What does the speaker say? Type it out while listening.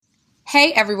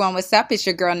Hey everyone, what's up? It's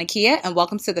your girl Nakia, and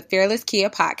welcome to the Fearless Kia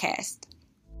podcast.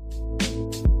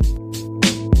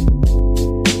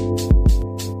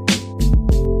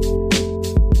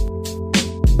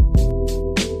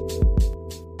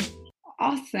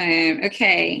 Awesome.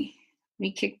 Okay, let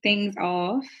me kick things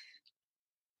off.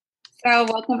 So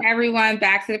welcome everyone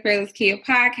back to the Fearless Kia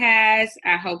podcast.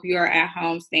 I hope you are at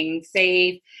home staying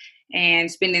safe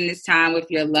and spending this time with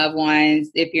your loved ones.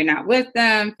 If you're not with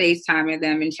them, FaceTiming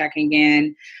them and checking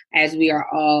in as we are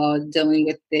all dealing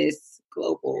with this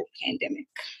global pandemic.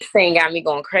 This thing got me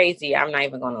going crazy. I'm not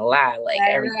even going to lie.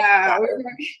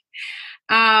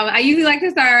 I usually like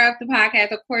to start off the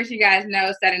podcast. Of course, you guys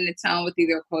know, setting the tone with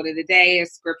either a quote of the day, a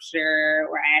scripture,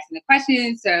 or asking a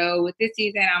question. So with this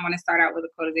season, I'm going to start out with a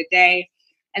quote of the day.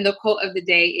 And the quote of the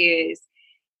day is,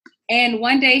 "And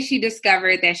one day she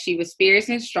discovered that she was fierce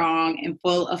and strong and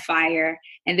full of fire,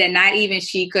 and that not even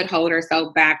she could hold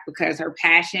herself back because her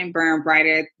passion burned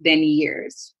brighter than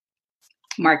years."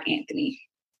 Mark Anthony.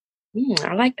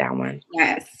 I like that one.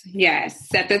 Yes.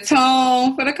 Set the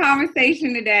tone for the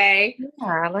conversation today.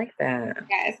 Yeah, I like that.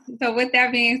 Yes. So with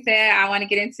that being said, I want to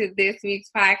get into this week's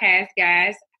podcast,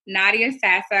 guys. Nadia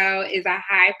Sasso is a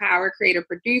high-power creative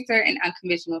producer and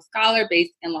unconventional scholar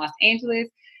based in Los Angeles.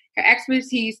 Her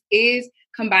expertise is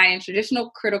combining traditional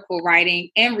critical writing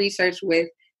and research with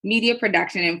media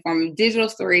production in form of digital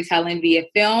storytelling via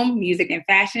film, music, and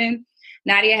fashion.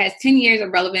 Nadia has 10 years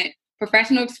of relevant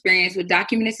professional experience with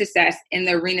documented success in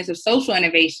the arenas of social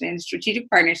innovation, strategic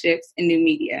partnerships, and new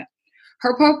media.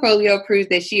 Her portfolio proves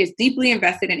that she is deeply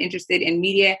invested and interested in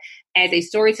media as a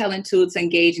storytelling tool to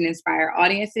engage and inspire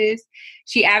audiences.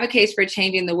 She advocates for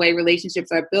changing the way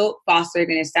relationships are built, fostered,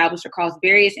 and established across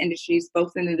various industries,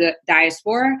 both in the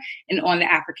diaspora and on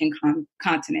the African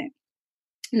continent.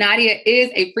 Nadia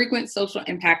is a frequent social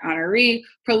impact honoree,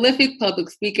 prolific public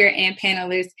speaker, and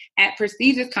panelist at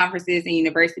prestigious conferences and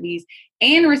universities,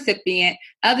 and recipient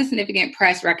of the significant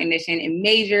press recognition in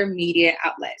major media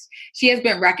outlets. She has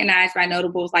been recognized by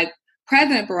notables like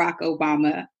President Barack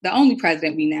Obama, the only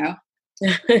president we know,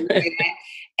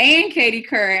 and Katie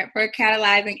Couric for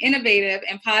catalyzing innovative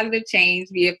and positive change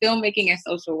via filmmaking and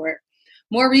social work.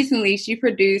 More recently, she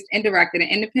produced and directed an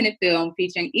independent film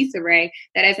featuring Issa Rae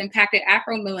that has impacted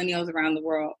Afro-millennials around the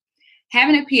world.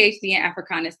 Having a PhD in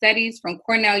Africana Studies from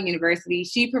Cornell University,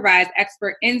 she provides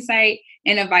expert insight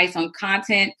and advice on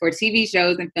content for TV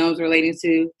shows and films relating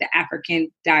to the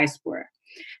African diaspora.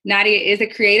 Nadia is a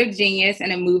creative genius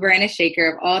and a mover and a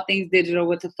shaker of all things digital,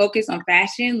 with a focus on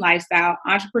fashion, lifestyle,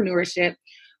 entrepreneurship,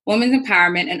 women's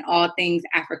empowerment, and all things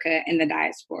Africa and the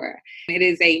diaspora. It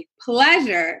is a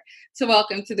pleasure to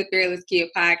welcome to the Fearless Kia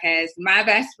podcast my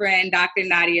best friend, Dr.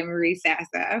 Nadia Marie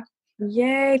Sasso.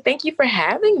 Yay. Thank you for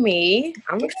having me.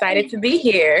 I'm excited to be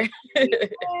here. Hey,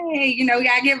 we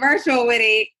got to get virtual with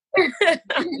it.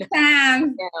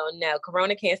 No.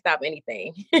 Corona can't stop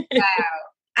anything. Wow.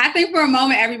 I think for a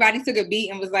moment, everybody took a beat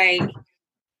and was like,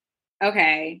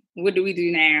 okay, what do we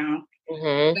do now?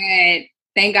 Mm-hmm. But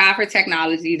thank God for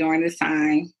technology during this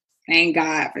time. Thank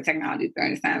God for technology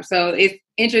during this time. So it's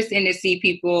interesting to see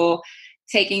people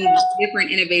taking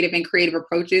different innovative and creative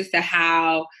approaches to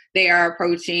how they are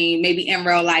approaching maybe in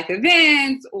real life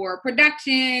events or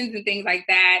productions and things like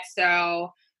that.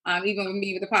 So even with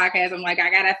me with the podcast, I'm like,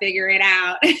 I got to figure it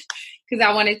out because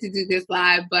I wanted to do this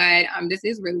live, but this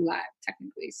is really live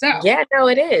technically. So yeah, no,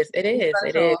 it is. It is.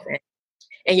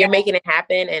 And you're making it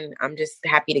happen, and I'm just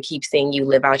happy to keep seeing you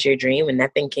live out your dream, and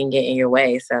nothing can get in your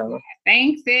way. So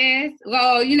thanks, sis.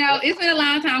 Well, it's been a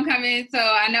long time coming, so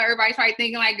I know everybody's probably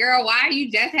thinking like, girl, why are you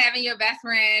just having your best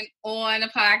friend on the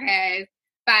podcast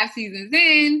 5 seasons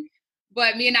in?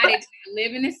 But me and Nadia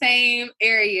live in the same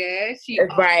area. She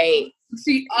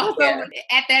also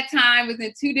at that time was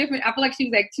in 2 different, I feel like she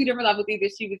was like 2 different levels. Either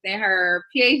she was in her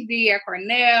PhD at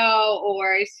Cornell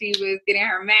or she was getting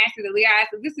her master's at Lehigh.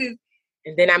 So this is.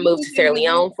 And then I moved to Sierra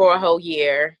Leone for a whole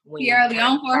year.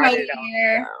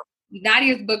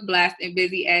 Nadia's book blessed and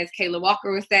busy, as Kayla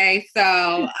Walker would say.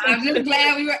 So I'm just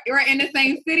glad we're in the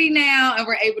same city now and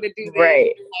we're able to do this.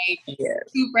 Right.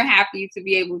 Super happy to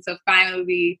be able to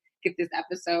finally get this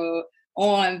episode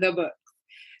on the book.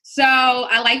 So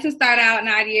I like to start out,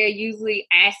 Nadia, usually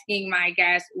asking my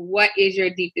guests, what is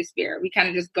your deepest fear? We kind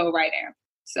of just go right in.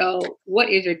 So what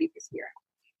is your deepest fear?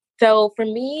 So for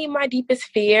me, my deepest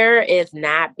fear is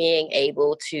not being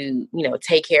able to,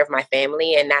 take care of my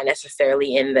family, and not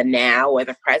necessarily in the now or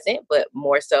the present, but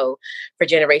more so for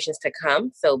generations to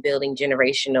come. So building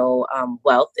generational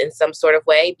wealth in some sort of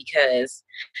way, because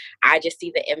I just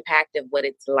see the impact of what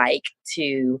it's like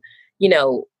to,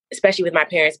 especially with my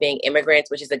parents being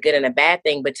immigrants, which is a good and a bad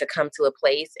thing, but to come to a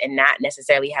place and not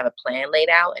necessarily have a plan laid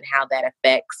out and how that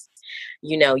affects,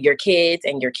 your kids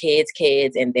and your kids'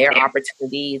 kids and their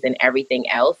opportunities and everything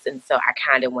else. And so I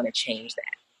kind of want to change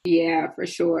that. Yeah, for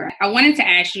sure. I wanted to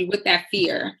ask you, with that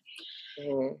fear,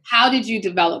 how did you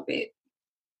develop it?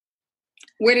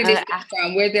 Where did it come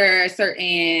from? Were there a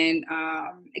certain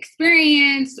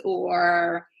experience,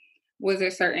 or was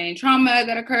there certain trauma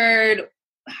that occurred?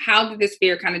 How did this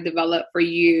fear kind of develop for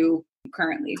you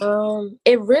currently?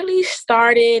 It really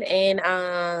started in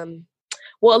a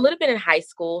little bit in high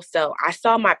school. So I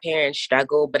saw my parents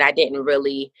struggle, but I didn't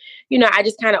really, I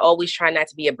just kind of always try not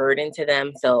to be a burden to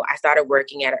them. So I started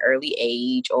working at an early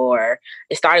age, or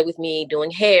it started with me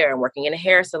doing hair and working in a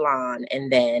hair salon,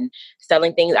 and then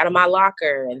selling things out of my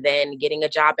locker, and then getting a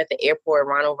job at the airport,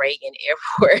 Ronald Reagan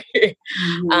Airport,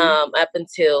 up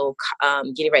until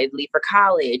getting ready to leave for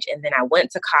college. And then I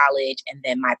went to college, and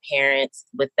then my parents,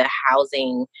 with the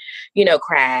housing,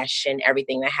 crash and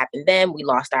everything that happened then, we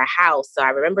lost our house. So I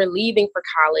remember leaving for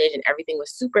college and everything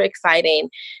was super exciting,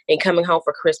 and coming home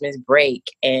for Christmas break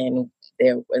and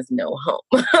there was no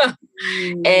home.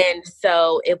 And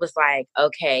so it was like,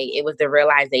 okay, it was the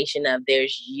realization of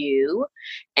there's you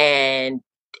and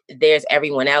there's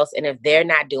everyone else. And if they're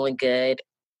not doing good,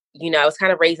 I was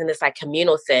kind of raised in this like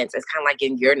communal sense. It's kind of like,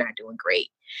 you're not doing great.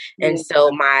 And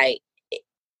so I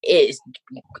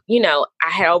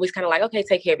had always kind of like, okay,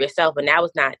 take care of yourself. But now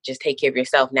it's not just take care of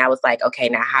yourself. Now it's like, okay,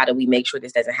 now how do we make sure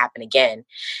this doesn't happen again?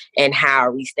 And how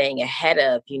are we staying ahead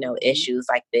of, issues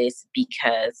like this?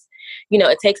 Because,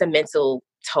 it takes a mental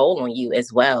toll on you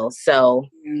as well. So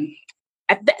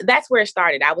that's where it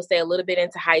started. I would say a little bit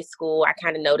into high school, I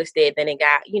kind of noticed it. Then it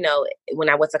got, when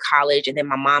I went to college, and then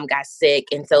my mom got sick.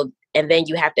 And then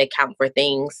you have to account for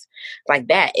things like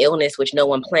that illness, which no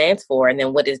one plans for. And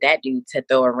then what does that do to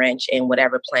throw a wrench in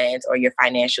whatever plans or your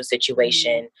financial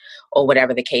situation or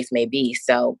whatever the case may be?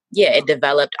 So yeah, it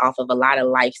developed off of a lot of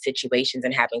life situations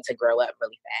and having to grow up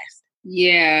really fast.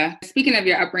 Yeah. Speaking of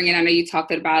your upbringing, I know you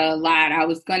talked about it a lot. I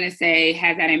was going to say,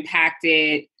 has that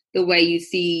impacted the way you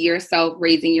see yourself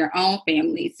raising your own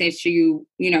family, since you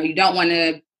don't want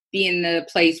to be in the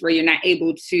place where you're not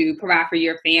able to provide for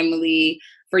your family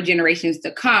for generations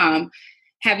to come?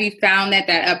 Have you found that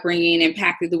upbringing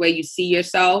impacted the way you see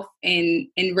yourself in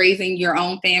raising your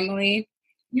own family?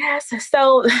 Yes.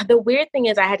 So the weird thing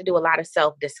is I had to do a lot of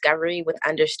self-discovery with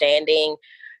understanding,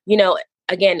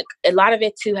 again, a lot of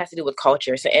it too has to do with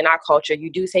culture. So in our culture, you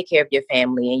do take care of your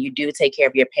family, and you do take care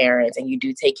of your parents, and you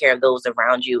do take care of those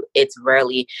around you. It's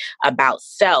rarely about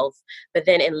self. But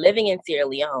then in living in Sierra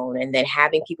Leone, and then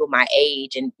having people my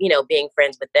age, and, being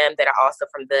friends with them that are also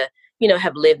from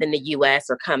have lived in the US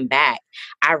or come back,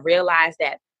 I realized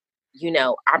that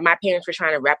my parents were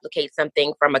trying to replicate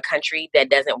something from a country that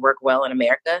doesn't work well in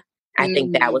America. I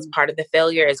think that was part of the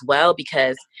failure as well,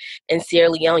 because in Sierra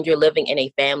Leone, you're living in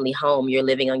a family home. You're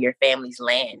living on your family's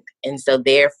land. And so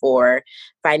therefore,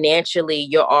 financially,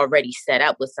 you're already set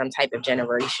up with some type of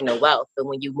generational wealth. But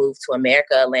when you move to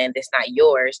America, a land that's not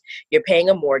yours, you're paying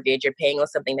a mortgage, you're paying on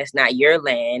something that's not your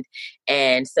land.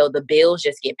 And so the bills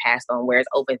just get passed on. Whereas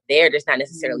over there, there's not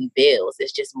necessarily bills.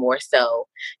 It's just more so,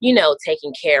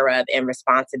 taking care of and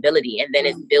responsibility. And then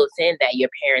it's built in that your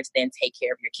parents then take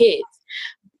care of your kids.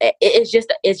 It's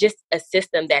just a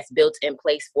system that's built in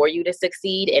place for you to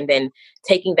succeed. And then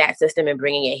taking that system and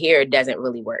bringing it here doesn't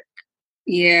really work.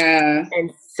 Yeah.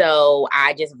 And so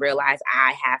I just realized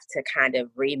I have to kind of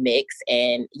remix.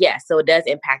 And so it does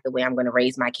impact the way I'm going to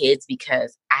raise my kids,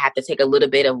 because I have to take a little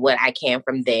bit of what I can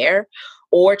from there,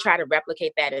 or try to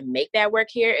replicate that and make that work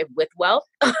here with wealth.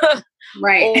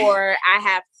 Right. Or I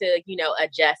have to,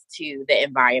 adjust to the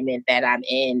environment that I'm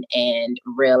in and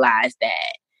realize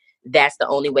that that's the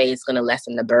only way it's going to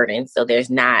lessen the burden. So there's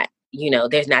not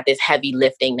this heavy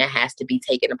lifting that has to be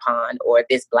taken upon, or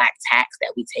this black tax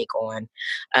that we take on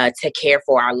to care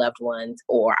for our loved ones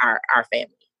or our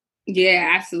family.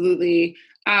 Yeah, absolutely.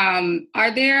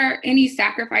 Are there any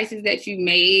sacrifices that you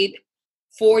made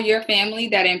for your family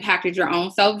that impacted your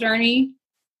own self journey?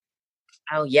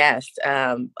 Oh, yes.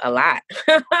 A lot.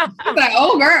 Like,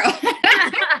 oh, girl.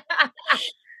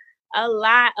 A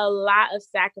lot of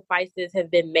sacrifices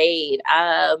have been made.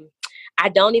 I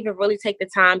don't even really take the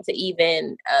time to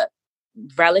even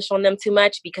relish on them too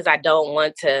much, because I don't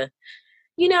want to,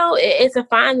 it's a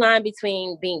fine line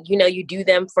between being, you do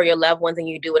them for your loved ones and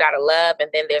you do it out of love. And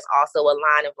then there's also a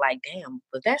line of like, damn,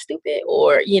 was that stupid?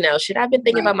 Or, should I have been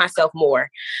thinking about myself more?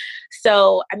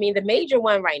 So, I mean, the major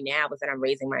one right now is that I'm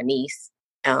raising my niece.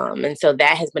 And so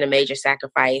that has been a major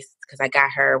sacrifice, because I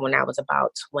got her when I was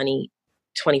about 20.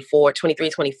 24, 23,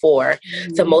 24.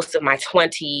 So most of my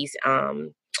 20s, a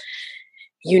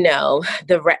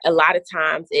lot of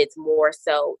times it's more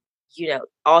so,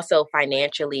 also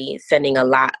financially sending a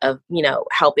lot of,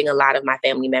 helping a lot of my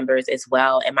family members as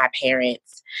well and my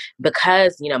parents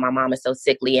because, my mom is so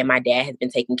sickly and my dad has been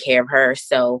taking care of her.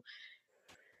 So,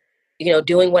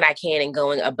 doing what I can and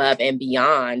going above and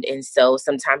beyond. And so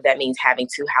sometimes that means having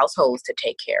two households to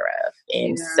take care of.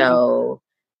 And so,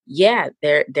 yeah,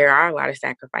 there are a lot of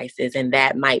sacrifices, and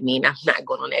that might mean I'm not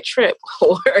going on that trip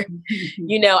or,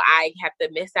 I have to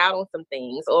miss out on some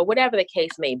things or whatever the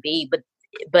case may be. But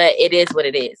it is what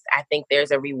it is. I think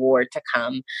there's a reward to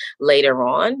come later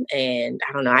on. And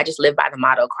I don't know, I just live by the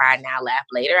motto, cry now, laugh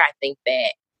later. I think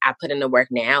that I put in the work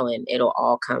now and it'll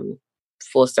all come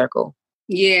full circle.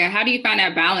 Yeah. How do you find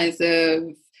that balance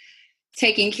of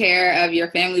taking care of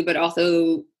your family, but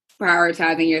also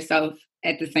prioritizing yourself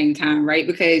at the same time, right?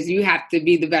 Because you have to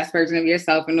be the best version of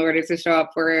yourself in order to show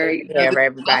up for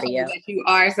everybody else that you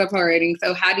are supporting.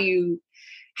 So how do you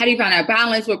find that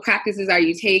balance? What practices are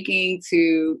you taking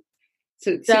to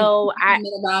So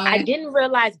I didn't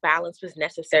realize balance was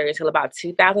necessary until about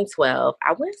 2012.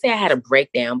 I wouldn't say I had a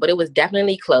breakdown, but it was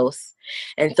definitely close.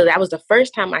 And so that was the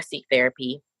first time I seek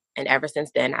therapy. And ever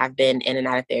since then, I've been in and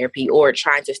out of therapy or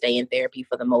trying to stay in therapy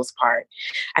for the most part.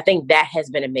 I think that has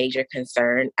been a major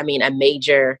concern. I mean,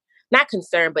 not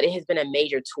concern, but it has been a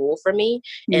major tool for me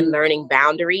in learning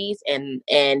boundaries and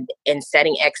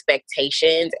setting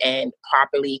expectations and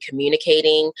properly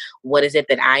communicating what is it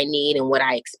that I need and what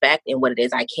I expect and what it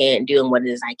is I can't do and what it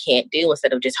is I can't do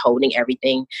instead of just holding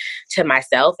everything to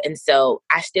myself. And so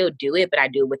I still do it, but I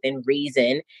do it within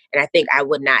reason. And I think I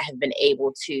would not have been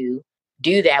able to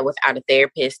do that without a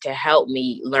therapist to help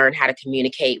me learn how to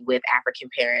communicate with African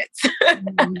parents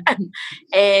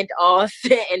and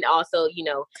also,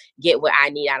 get what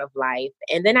I need out of life.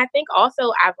 And then I think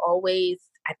also I've always,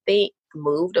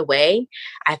 moved away.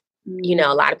 A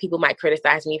lot of people might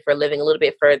criticize me for living a little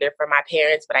bit further from my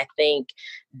parents, but I think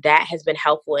that has been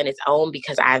helpful in its own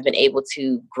because I've been able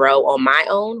to grow on my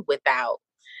own without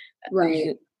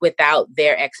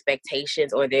their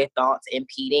expectations or their thoughts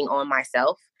impeding on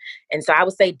myself. And so I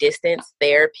would say distance,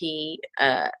 therapy,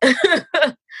 a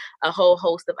whole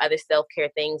host of other self-care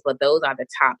things, but those are the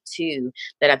top two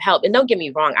that have helped. And don't get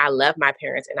me wrong, I love my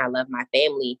parents and I love my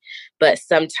family, but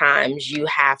sometimes you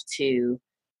have to,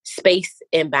 space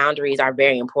and boundaries are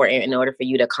very important in order for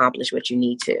you to accomplish what you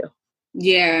need to.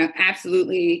 Yeah,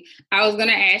 absolutely. I was going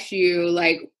to ask you,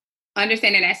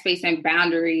 understanding that space and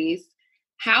boundaries,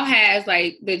 how has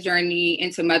the journey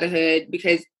into motherhood,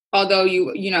 because although you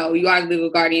are the legal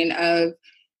guardian of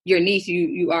your niece,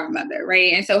 you are a mother,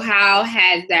 right? And so how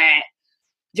has that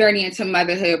journey into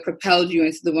motherhood propelled you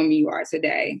into the woman you are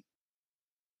today?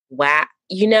 Wow.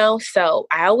 So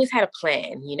I always had a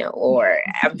plan, or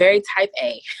I'm very type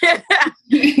A,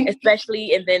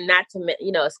 especially, and then not to,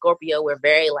 a Scorpio, we're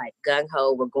very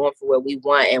gung-ho, we're going for what we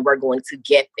want and we're going to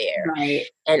get there. Right.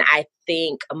 And I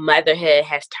think motherhood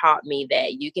has taught me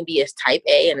that you can be as type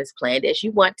A and as planned as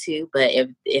you want to, but if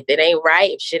it ain't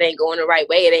right, if shit ain't going the right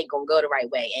way, it ain't going to go the right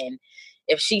way. And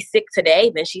if she's sick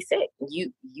today, then she's sick.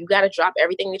 You got to drop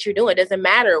everything that you're doing. It doesn't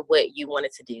matter what you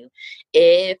wanted to do.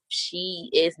 If she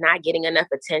is not getting enough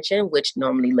attention, which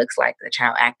normally looks like the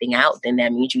child acting out, then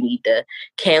that means you need to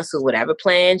cancel whatever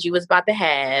plans you was about to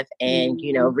have and,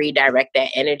 redirect that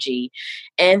energy.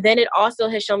 And then it also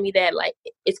has shown me that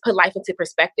it's put life into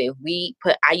perspective.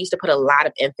 I used to put a lot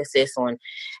of emphasis on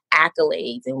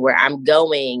accolades and where I'm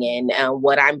going and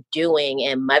what I'm doing.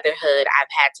 And motherhood, I've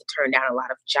had to turn down a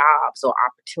lot of jobs or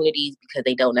opportunities because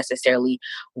they don't necessarily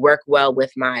work well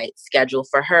with my schedule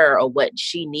for her or what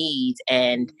she needs.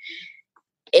 And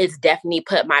it's definitely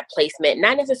put my placement,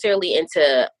 not necessarily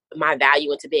into my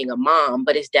value into being a mom,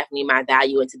 but it's definitely my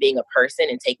value into being a person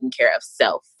and taking care of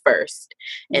self first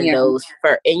and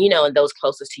those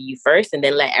closest to you first, and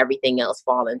then let everything else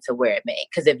fall into where it may.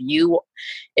 Because if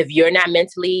you're not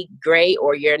mentally great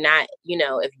or you're not,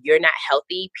 if you're not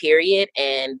healthy, period,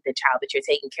 and the child that you're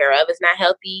taking care of is not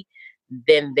healthy,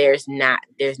 then there's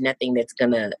nothing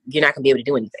you're not gonna be able to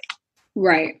do anything.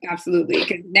 Right, absolutely.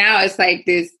 Because now it's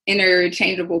this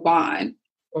interchangeable bond.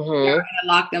 In a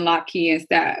locked and lock key and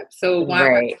stuff. So one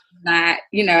person's not,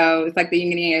 it's like the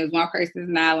yin and yang. One person's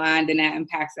not aligned, then that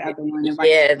impacts the other one.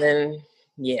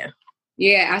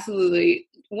 Yeah, absolutely.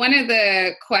 One of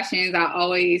the questions I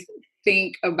always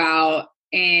think about,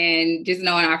 and just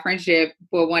knowing our friendship,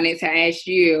 but wanted to ask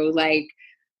you,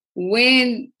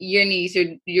 when your niece,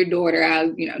 your daughter,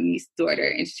 niece, daughter,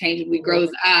 interchangeably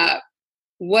grows up,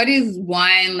 what is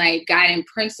one guiding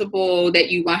principle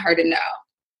that you want her to know?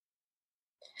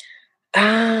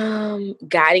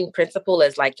 Guiding principle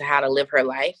is like to how to live her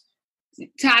life.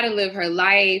 Try to live her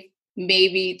life,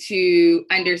 maybe to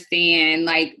understand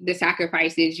like the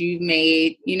sacrifices you've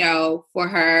made, for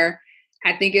her.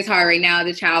 I think it's hard right now,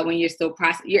 the child, when you're still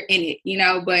you're in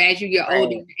it, but as you get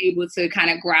older, Right. you're able to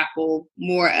kind of grapple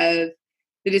more of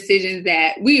the decisions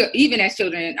that we, even as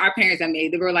children, our parents have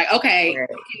made. They were like, okay, Right.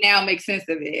 I can now make sense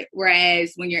of it.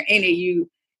 Whereas when you're in it, you're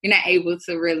not able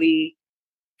to really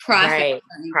process Right.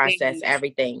 certain Process things.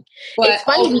 everything. But It's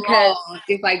funny because overall,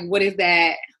 it's like, what is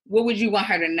that? What would you want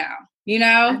her to know?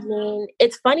 I mean,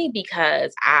 it's funny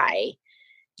because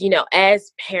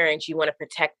as parents, you want to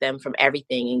protect them from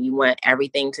everything and you want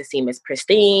everything to seem as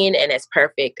pristine and as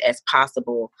perfect as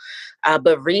possible.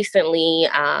 But recently,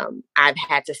 I've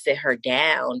had to sit her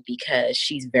down because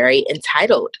she's very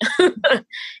entitled.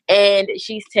 And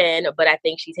she's 10, but I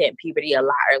think she's hit puberty a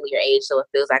lot earlier age. So it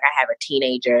feels like I have a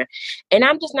teenager. And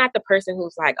I'm just not the person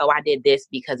who's like, oh, I did this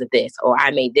because of this, or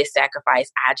I made this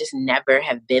sacrifice. I just never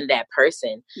have been that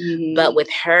person. Mm-hmm. But with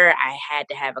her, I had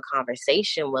to have a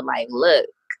conversation with like, look,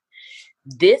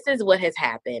 this is what has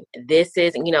happened. This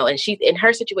is, and she's in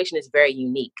her situation is very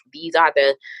unique. These are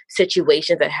the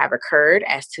situations that have occurred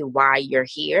as to why you're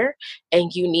here.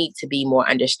 And you need to be more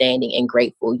understanding and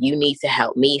grateful. You need to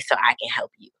help me so I can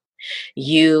help you.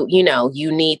 You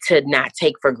need to not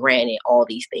take for granted all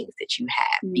these things that you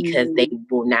have because they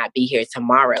will not be here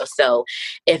tomorrow. So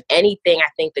if anything, I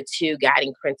think the two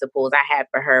guiding principles I have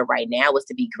for her right now is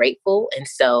to be grateful and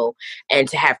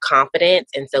to have confidence.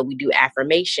 And so we do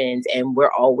affirmations, and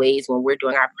we're always, when we're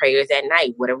doing our prayers at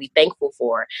night, what are we thankful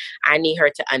for? I need her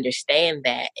to understand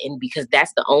that. And because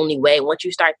that's the only way, once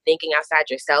you start thinking outside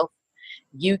yourself,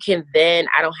 you can then,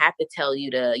 I don't have to tell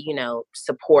you to,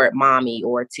 support mommy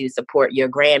or to support your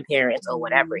grandparents or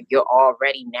whatever. You're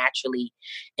already naturally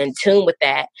in tune with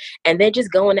that. And then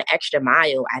just going the extra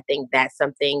mile. I think that's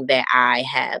something that I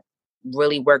have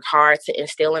really worked hard to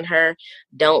instill in her.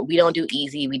 We don't do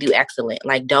easy, we do excellent.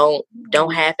 Like don't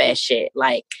half-ass shit.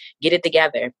 Like get it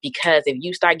together, because if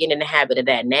you start getting in the habit of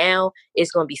that now,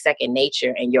 it's going to be second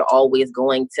nature, and you're always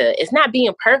going to, it's not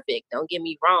being perfect, don't get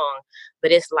me wrong,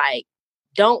 but it's like,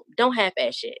 don't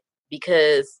half-ass shit,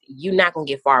 because you're not gonna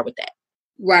get far with that.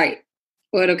 Right.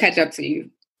 Well, it'll catch up to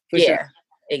you. For sure.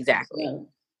 Exactly. Yeah.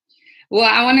 Well,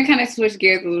 I want to kind of switch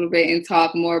gears a little bit and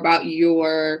talk more about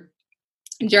your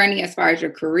journey as far as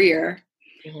your career.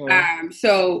 Mm-hmm.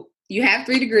 So you have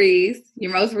 3 degrees.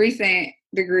 Your most recent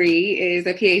degree is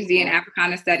a PhD in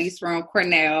Africana Studies from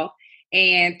Cornell.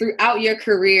 And throughout your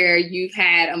career, you've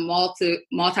had a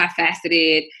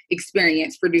multifaceted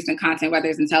experience producing content, whether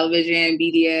it's in television,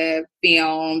 media,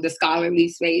 film, the scholarly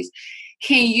space.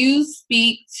 Can you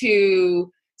speak to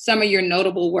some of your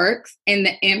notable works and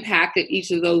the impact of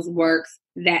each of those works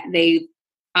that they've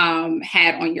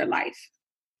had on your life?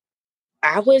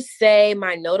 I would say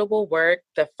my notable work,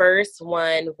 the first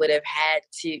one would have had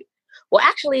to, well,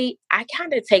 actually, I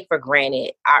kind of take for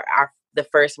granted the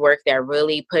first work that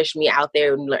really pushed me out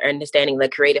there and understanding the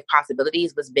creative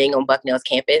possibilities was being on Bucknell's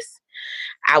campus.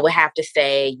 I would have to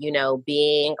say,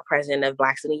 being a president of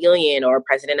Black Student Union or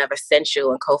president of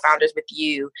Essential and co-founders with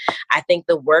you, I think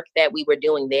the work that we were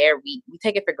doing there, we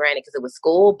take it for granted because it was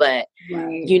school, but,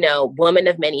 right. Women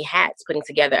of many hats, putting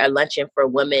together a luncheon for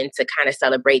women to kind of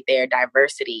celebrate their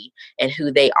diversity and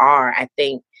who they are. I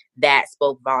think that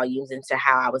spoke volumes into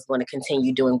how I was going to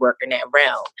continue doing work in that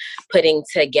realm. Putting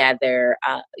together,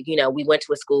 we went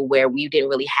to a school where we didn't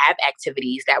really have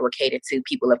activities that were catered to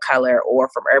people of color or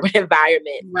from urban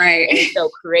environments. Right. And so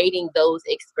creating those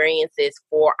experiences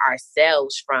for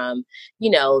ourselves, from,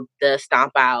 the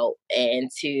Stomp Out and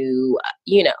to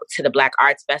the Black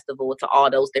Arts Festival, to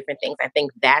all those different things. I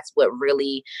think that's what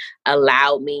really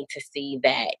allowed me to see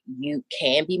that you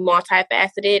can be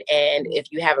multifaceted. And if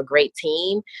you have a great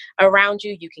team around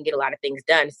you, you can get a lot of things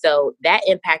done. So that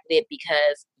impacted it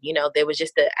because, there was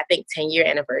just I think 10-year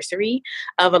anniversary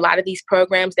of a lot of these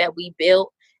programs that we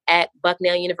built at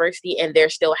Bucknell University, and they're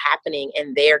still happening,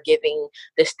 and they're giving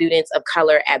the students of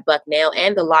color at Bucknell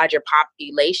and the larger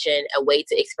population a way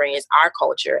to experience our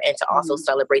culture and to also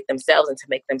celebrate themselves and to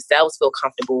make themselves feel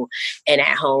comfortable and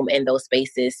at home in those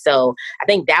spaces. So I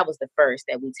think that was the first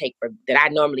that I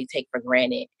normally take for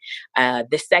granted.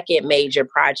 The second major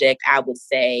project I would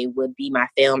say would be my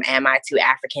film, Am I Too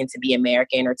African to Be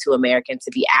American or Too American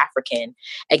to Be African?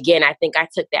 Again, I think I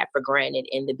took that for granted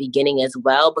in the beginning as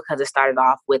well, because it started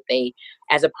off with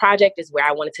as a project is where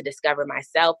I wanted to discover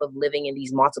myself, of living in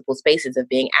these multiple spaces, of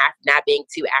being not being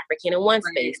too African in one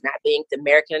space, not being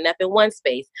American enough in one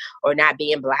space, or not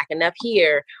being Black enough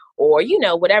here, or,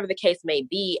 whatever the case may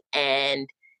be. And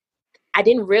I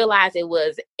didn't realize it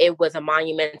was a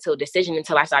monumental decision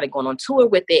until I started going on tour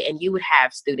with it. And you would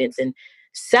have students and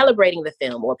celebrating the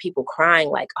film or people crying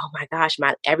like, oh my gosh,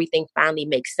 everything finally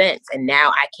makes sense. And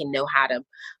now I can know how to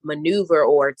maneuver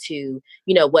or to,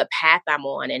 what path I'm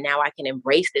on. And now I can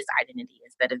embrace this identity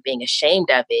instead of being ashamed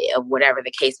of it, of whatever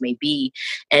the case may be.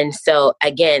 And so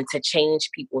again, to change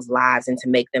people's lives and to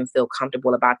make them feel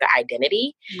comfortable about their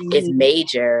identity is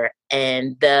major.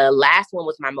 And the last one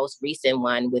was my most recent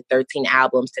one with 13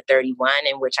 albums to 31,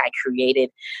 in which I created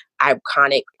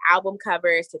iconic album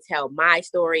covers to tell my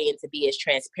story and to be as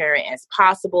transparent as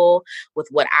possible with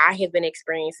what I have been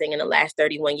experiencing in the last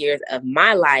 31 years of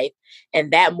my life.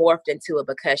 And that morphed into a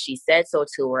Because She Said So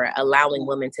tour, allowing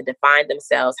women to define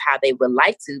themselves how they would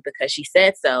like to because she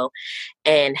said so.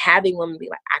 And having women be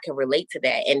like, I can relate to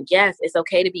that. And yes, it's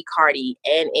okay to be Cardi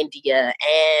and India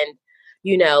and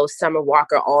Summer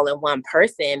Walker all in one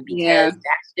person, because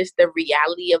that's just the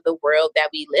reality of the world that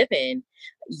we live in.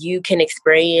 You can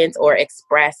experience or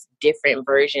express different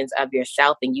versions of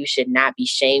yourself, and you should not be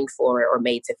shamed for it or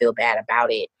made to feel bad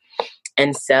about it.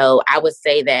 And so I would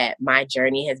say that my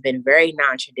journey has been very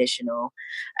non-traditional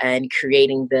in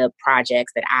creating the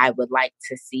projects that I would like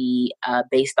to see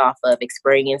based off of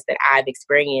experience that I've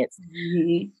experienced.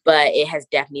 But it has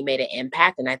definitely made an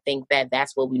impact. And I think that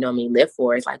that's what we normally live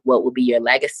for, is like, what will be your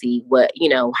legacy? What,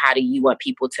 how do you want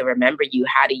people to remember you?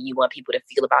 How do you want people to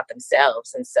feel about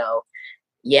themselves? And so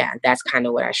yeah, that's kind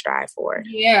of what I strive for.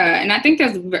 Yeah. And I think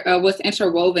that's what's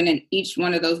interwoven in each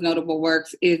one of those notable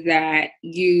works is that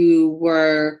you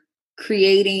were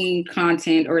creating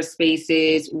content or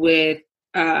spaces with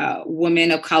women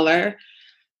of color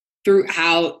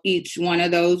throughout each one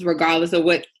of those, regardless of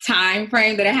what time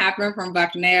frame that it happened, from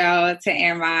Bucknell to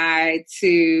MI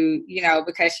to,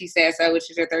 Because She Said So, which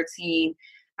is your 13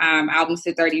 albums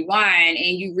to 31. And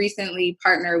you recently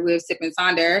partnered with Sip and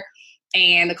Sonder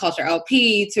and the Culture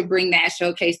LP to bring that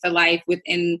showcase to life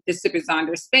within the Sip and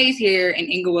Sonder space here in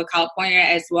Inglewood, California,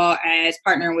 as well as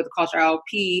partnering with the Culture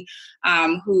LP,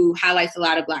 who highlights a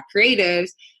lot of Black creatives.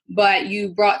 But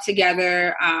you brought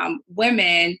together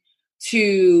women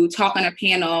to talk on a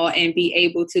panel and be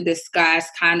able to discuss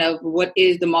kind of what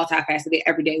is the multifaceted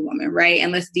everyday woman, right?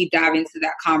 And let's deep dive into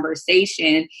that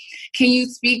conversation. Can you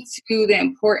speak to the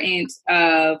importance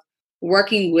of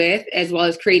working with, as well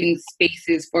as creating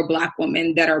spaces for Black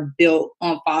women that are built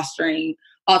on fostering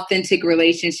authentic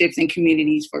relationships and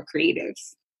communities for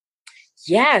creatives?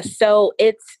 Yeah, so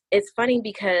it's funny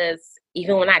because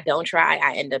even when I don't try,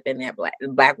 I end up in that the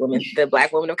Black woman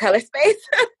of color space.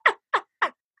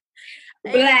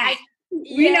 Black.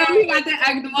 We know we got the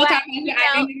multifaceted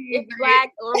identity. It's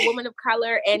Black or a woman of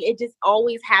color, and it just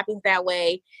always happens that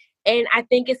way. And I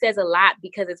think it says a lot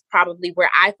because it's probably where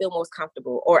I feel most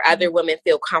comfortable, or other women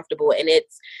feel comfortable. And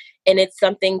it's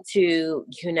something to,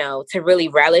 to really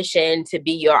relish in, to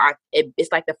be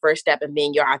it's like the first step in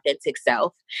being your authentic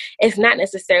self. It's not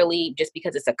necessarily just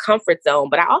because it's a comfort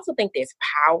zone, but I also think there's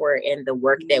power in the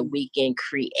work that we can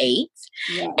create.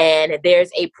 Yeah. And there's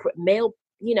a male,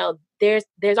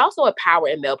 there's also a power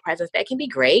in male presence that can be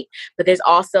great, but there's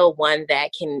also one that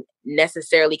can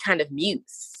necessarily kind of mute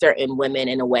certain women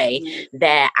in a way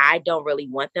that I don't really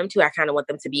want them to. I kind of want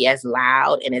them to be as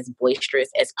loud and as boisterous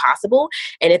as possible.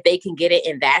 And if they can get it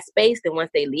in that space, then once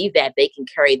they leave that, they can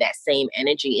carry that same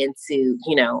energy into,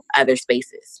 other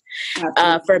spaces.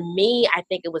 For me, I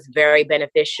think it was very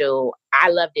beneficial. I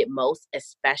loved it most,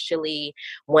 especially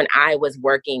when I was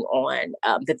working on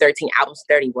the 13 albums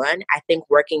 31. I think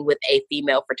working with a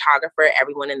female photographer,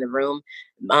 everyone in the room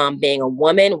being a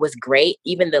woman, was great.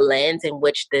 Even the lens in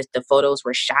which the photos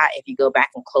were shot, if you go back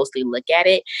and closely look at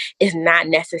it, is not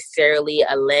necessarily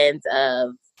a lens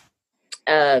of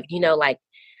like,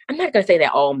 I'm not going to say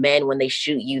that all men, when they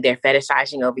shoot you, they're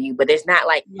fetishizing over you, but there's not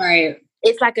like, right.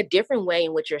 It's like a different way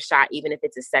in which you're shot, even if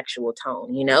it's a sexual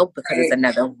tone, because it's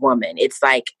another woman. It's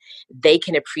like they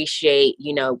can appreciate,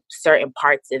 certain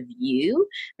parts of you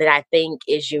that I think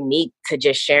is unique to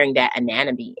just sharing that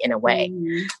anatomy in a way.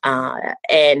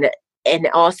 And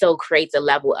also creates a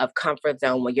level of comfort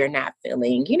zone where you're not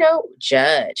feeling,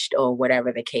 judged or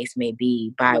whatever the case may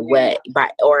be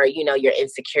or your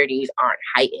insecurities aren't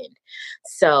heightened.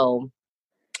 So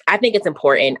I think it's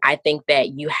important. I think that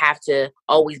you have to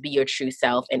always be your true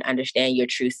self and understand your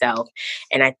true self.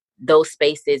 And those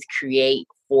spaces create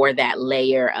for that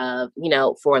layer of,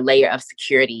 for a layer of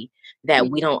security that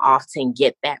we don't often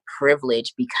get that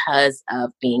privilege because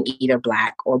of being either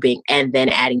Black or and then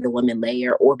adding the woman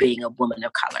layer or being a woman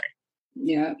of color.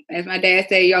 Yeah. As my dad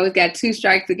said, you always got two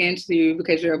strikes against you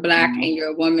because you're a Black and you're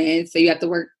a woman. So you have to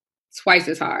work twice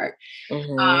as hard.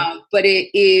 But it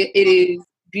is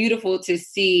beautiful to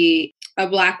see a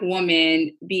Black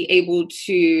woman be able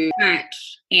to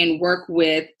touch and work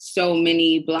with so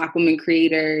many Black women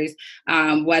creators,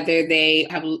 whether they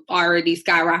have already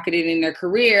skyrocketed in their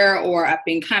career or up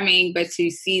and coming, but to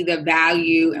see the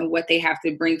value and what they have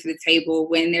to bring to the table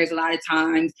when there's a lot of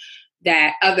times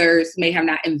that others may have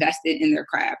not invested in their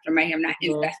craft or may have not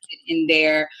invested in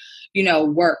their,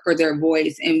 work or their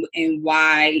voice, and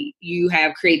why you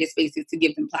have created spaces to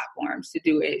give them platforms to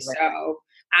do it. Right. So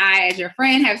I, as your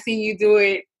friend, have seen you do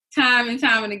it time and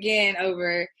time and again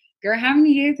over, girl, how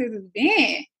many years has it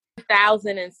been?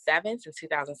 2007, since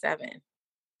 2007.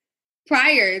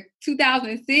 Prior,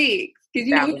 2006. Because,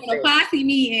 we're going to posse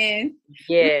meetings.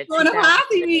 Yeah. We're going to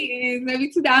posse meetings. Maybe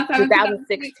 2007.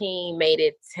 2016 made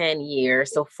it 10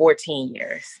 years, so 14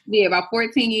 years. Yeah, about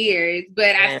 14 years.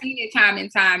 But I've seen it time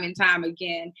and time and time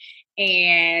again.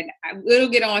 And we'll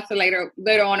get on to later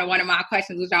on to one of my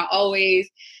questions, which I always,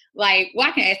 I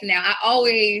can ask now. I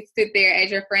always sit there as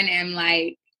your friend and I'm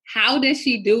like, how does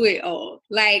she do it all?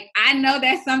 I know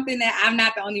that's something that I'm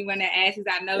not the only one that asks.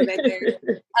 I know that there's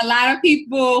a lot of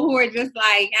people who are just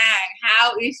like,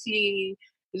 how is she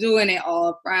doing it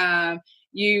all? From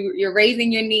you're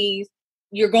raising your niece,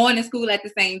 you're going to school at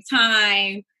the same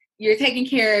time, you're taking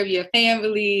care of your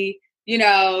family,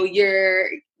 you're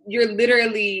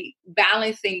literally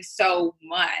balancing so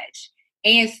much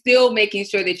and still making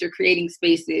sure that you're creating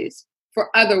spaces for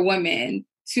other women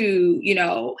to,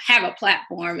 have a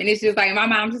platform. And it's just like, my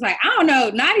mom's just like, I don't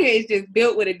know, Nadia is just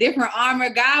built with a different armor.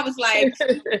 God was like,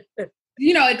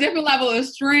 a different level of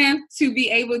strength to be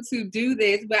able to do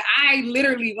this. But I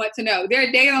literally want to know. There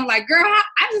are days I'm like, girl,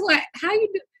 how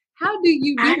do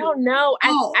you do I don't know.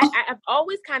 I've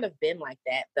always kind of been like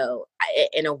that, though,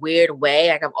 in a weird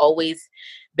way. I've always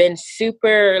been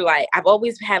super, I've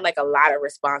always had a lot of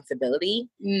responsibility.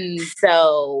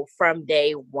 So from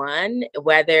day one,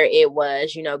 whether it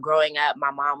was, growing up,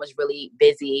 my mom was really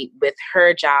busy with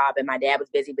her job and my dad was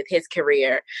busy with his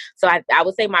career. So I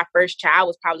would say my first child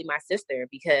was probably my sister,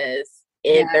 because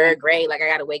in third grade, I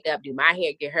got to wake up, do my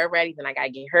hair, get her ready, then I got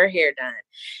to get her hair done.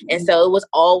 And so it was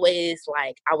always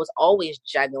I was always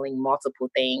juggling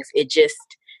multiple things. It just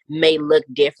may look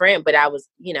different, but I was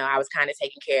kind of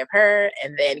taking care of her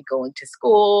and then going to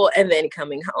school and then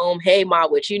coming home. Hey, Ma,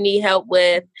 what you need help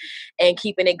with? And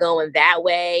keeping it going that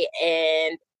way.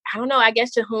 And I don't know, I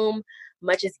guess to whom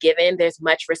much is given, there's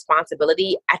much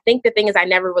responsibility. I think the thing is I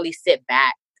never really sit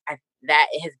back. That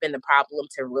has been the problem,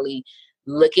 to really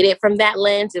look at it from that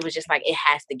lens. It was just it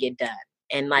has to get done.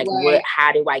 And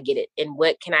how do I get it? And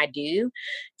what can I do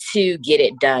to get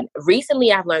it done? Recently,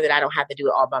 I've learned that I don't have to do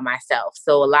it all by myself.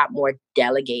 So a lot more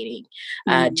delegating,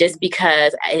 just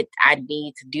because I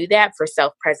need to do that for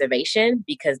self-preservation,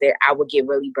 because I would get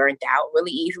really burnt out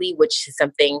really easily, which is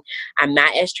something I'm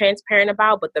not as transparent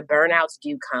about, but the burnouts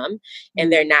do come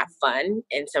and they're not fun.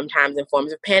 And sometimes in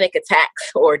forms of panic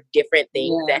attacks or different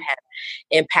things that have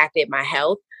impacted my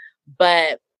health.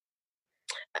 But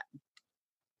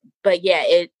yeah,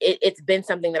 it's been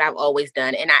something that I've always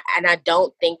done. And I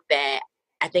don't think that,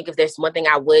 I think if there's one thing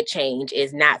I would change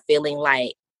is not feeling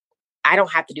like I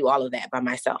don't have to do all of that by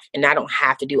myself and I don't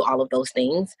have to do all of those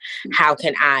things. How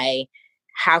can I,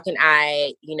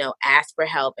 ask for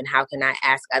help, and how can I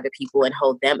ask other people and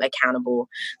hold them accountable?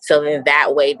 So then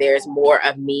that way there's more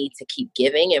of me to keep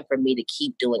giving and for me to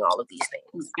keep doing all of these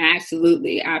things.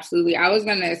 Absolutely. Absolutely. I was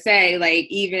going to say,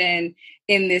 even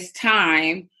in this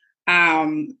time,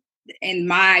 in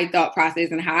my thought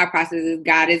process and how I process is,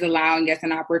 God is allowing us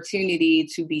an opportunity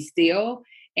to be still.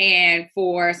 And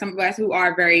for some of us who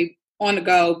are very on the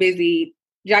go, busy,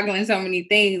 juggling so many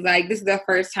things, this is the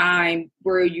first time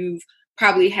where you've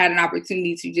probably had an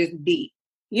opportunity to just be.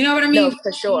 You know what I mean? No,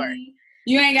 for sure.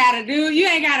 You ain't got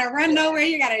to run nowhere.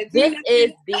 You got to do This nothing.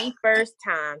 is the first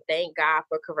time, thank God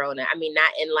for Corona. I mean, not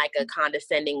in a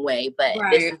condescending way, but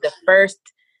This is the first,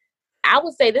 I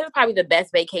would say this is probably the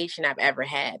best vacation I've ever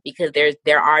had, because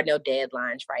there are no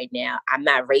deadlines right now. I'm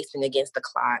not racing against the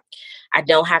clock. I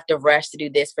don't have to rush to do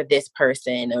this for this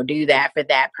person or do that for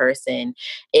that person.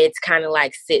 It's kind of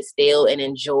sit still and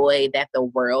enjoy that the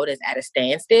world is at a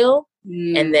standstill.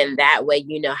 And then that way,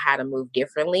 you know how to move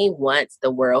differently once the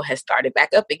world has started back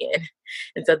up again.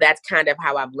 And so that's kind of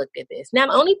how I've looked at this. Now,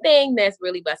 the only thing that's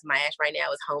really busting my ass right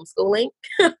now is homeschooling.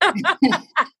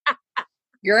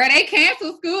 Girl, they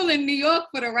canceled school in New York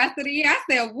for the rest of the year. I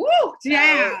said, woo,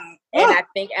 yeah. And I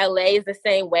think LA is the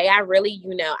same way. I really,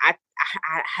 I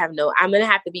have I'm going to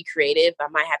have to be creative. I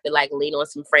might have to lean on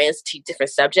some friends to teach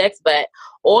different subjects,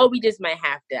 or we just might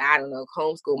have to, I don't know,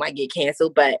 homeschool might get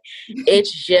canceled, but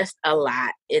it's just a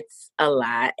lot. It's a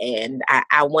lot. And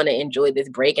I want to enjoy this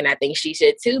break. And I think she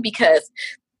should too, because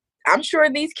I'm sure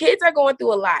these kids are going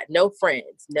through a lot. No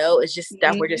friends. No, it's just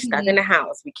stuff. We're just stuck in the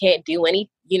house. We can't do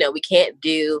we can't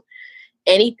do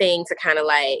anything to kind of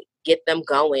like get them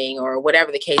going or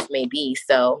whatever the case may be.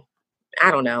 So I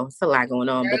don't know. It's a lot going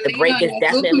on, but the break is We'll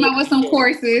come definitely up with some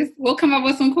courses. We'll come up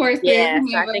with some courses. Yeah,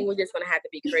 so I think we're just going to have to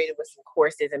be creative with some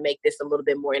courses and make this a little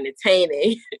bit more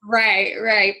entertaining.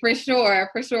 Right. For sure.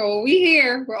 Well, we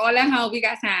here. We're all at home. We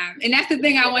got time. And that's the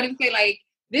thing I wanted to say, like,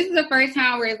 this is the first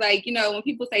time where it's like, when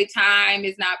people say time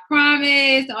is not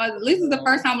promised, this is the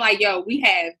first time like, yo, we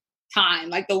have time.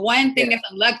 Like the one thing that's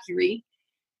a luxury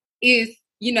is,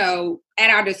 at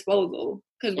our disposal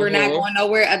because we're not going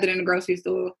nowhere other than the grocery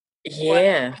store.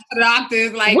 Yeah. The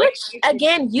doctors, like, which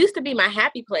again used to be my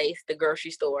happy place, the grocery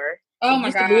store. Oh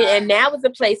my God. And now it's a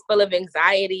place full of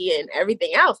anxiety and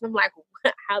everything else. I'm like,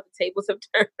 how the tables have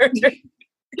turned.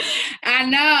 I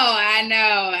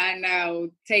know.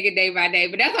 Take it day by day.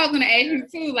 But that's what I was going to ask you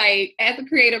too. Like, as a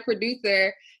creative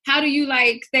producer, how do you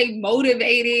like stay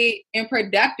motivated and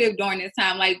productive during this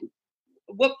time? Like,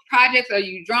 what projects are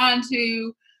you drawn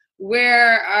to?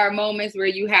 Where are moments where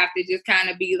you have to just kind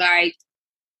of be like,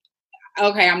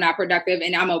 okay, I'm not productive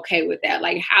and I'm okay with that?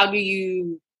 Like, how do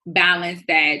you balance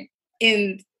that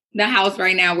in the house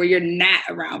right now where you're not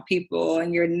around people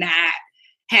and you're not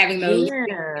having those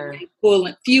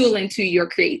fuel into your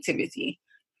creativity?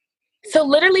 So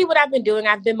literally what I've been doing,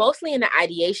 I've been mostly in the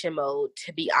ideation mode,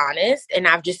 to be honest. And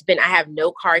I have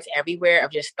note cards everywhere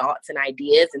of just thoughts and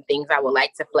ideas and things I would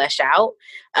like to flesh out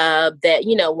that,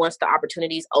 once the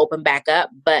opportunities open back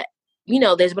up. But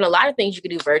there's been a lot of things you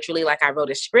can do virtually. Like I wrote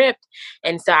a script.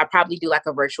 And so I probably do like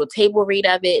a virtual table read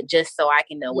of it just so I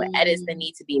can know what edits that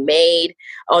need to be made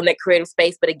on the creative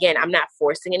space. But again, I'm not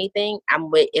forcing anything.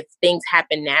 If things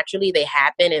happen naturally, they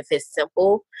happen. If it's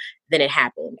simple, then it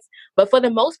happens. But for the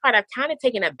most part, I've kind of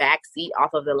taken a back seat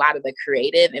off of a lot of the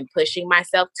creative and pushing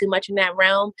myself too much in that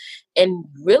realm and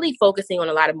really focusing on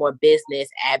a lot of more business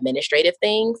administrative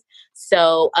things.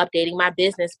 So updating my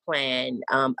business plan,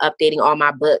 updating all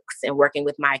my books and working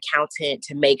with my accountant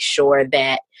to make sure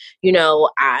that,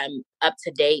 I'm up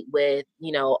to date with,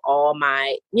 all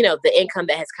my, the income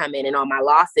that has come in and all my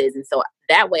losses. And so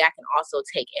that way I can also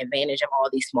take advantage of all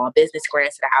these small business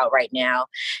grants that are out right now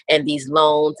and these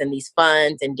loans and these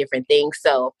funds and different things.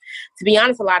 So to be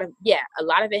honest, a lot of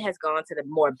it has gone to the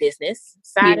more business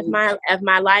side of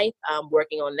my life,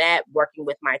 working on that, working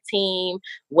with my team,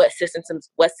 what systems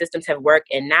have worked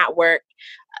and not worked,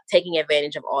 taking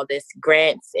advantage of all this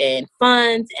grants and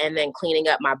funds, and then cleaning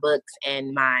up my books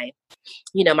and my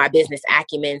business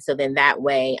acumen. So then that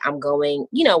way I'm going,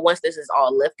 once this is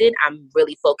all lifted, I'm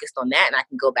really focused on that and I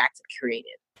can go back to the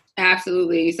creative.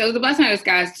 Absolutely. So the blessing of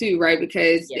disguise too, right?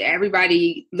 Because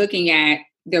everybody looking at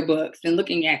their books and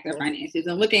looking at their finances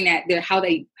and looking at how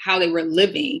they were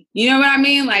living. You know what I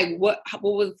mean? Like what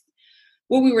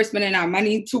we were spending our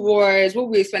money towards, what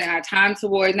we were spending our time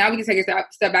towards. Now we can take a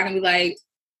step back and be like,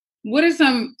 what are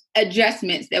some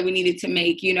adjustments that we needed to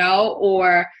make,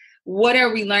 or what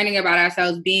are we learning about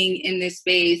ourselves being in this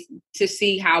space to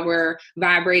see how we're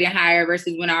vibrating higher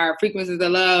versus when our frequencies are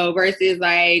low versus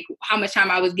like how much time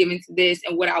I was giving to this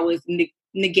and what I was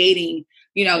negating,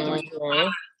 during the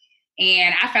time.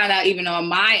 And I found out even on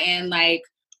my end, like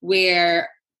where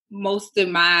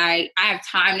I have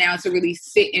time now to really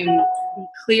sit and be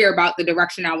clear about the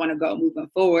direction I want to go moving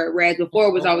forward. Whereas before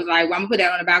it was always like, well, I'm gonna put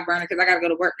that on the back burner because I got to go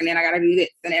to work and then I got to do this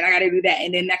and then I got to do that.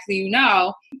 And then next thing you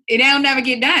know, it'll never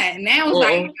get done. Now it's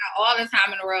like, you got all the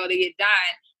time in the world to get done.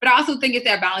 But I also think it's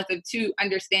that balance of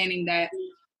understanding that,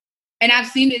 and I've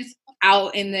seen this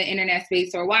out in the internet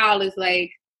space for a while, is like,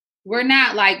 we're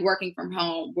not like working from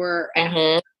home. We're at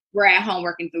home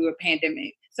working through a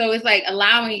pandemic. So it's like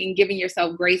allowing and giving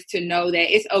yourself grace to know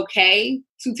that it's okay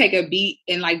to take a beat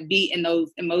and like be in those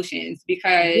emotions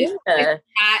because it's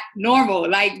not normal.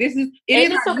 Like it's okay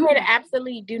to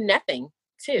absolutely do nothing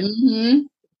too.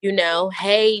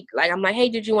 Hey, like I'm like, hey,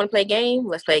 did you want to play a game?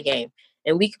 Let's play a game.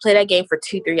 And we can play that game for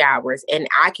 2-3 hours and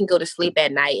I can go to sleep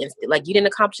at night and like, you didn't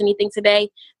accomplish anything today.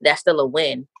 That's still a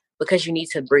win. Because you need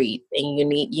to breathe and you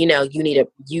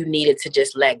needed to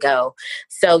just let go.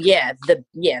 So the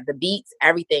beats,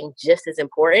 everything just as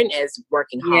important as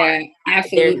working hard.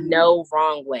 Absolutely. There's no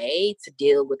wrong way to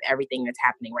deal with everything that's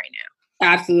happening right now.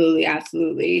 Absolutely.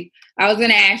 I was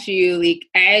going to ask you, like,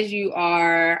 as you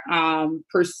are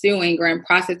pursuing or in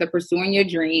process of pursuing your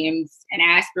dreams and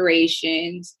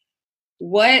aspirations,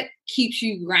 what keeps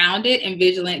you grounded and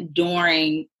vigilant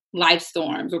during life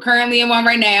storms? We're currently in one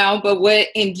right now, but what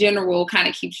in general kind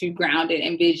of keeps you grounded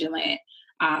and vigilant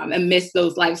amidst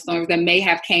those life storms that may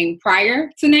have came prior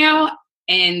to now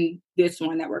and this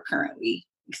one that we're currently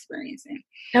experiencing?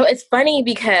 So it's funny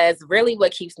because really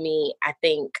what keeps me, I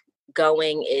think,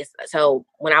 going is, so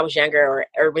when I was younger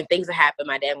or when things would happen,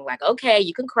 my dad was like, okay,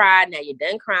 you can cry. Now you're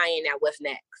done crying. Now what's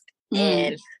next?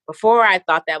 And before I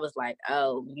thought that was like,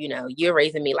 oh, you're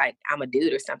raising me like I'm a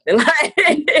dude or something,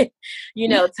 like,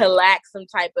 to lack some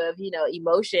type of,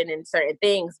 emotion in certain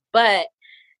things. But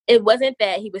it wasn't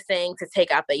that he was saying to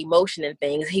take out the emotion and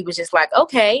things. He was just like,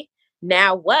 okay,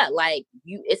 now what? Like,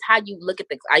 it's how you look at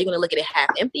are you going to look at it half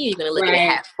empty? Or are you going to look at it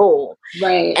half full?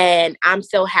 Right. And I'm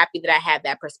so happy that I have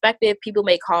that perspective. People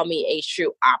may call me a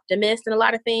true optimist in a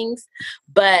lot of things,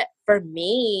 but for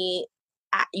me,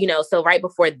 so right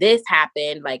before this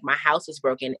happened, like my house was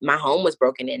broken, my home was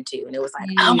broken into, and it was like,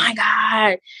 oh my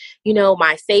God,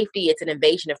 my safety, it's an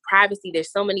invasion of privacy.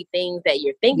 There's so many things that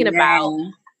you're thinking about.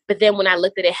 But then when I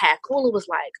looked at it half cool, it was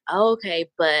like, oh, okay,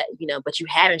 but you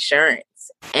had insurance,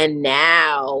 and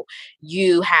now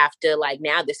you have to, like,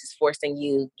 now this is forcing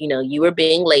you, you were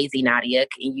being lazy, Nadia,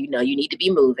 and you need to be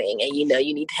moving, and you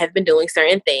need to have been doing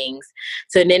certain things.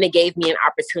 So then it gave me an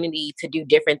opportunity to do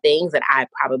different things that I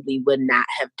probably would not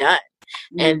have done.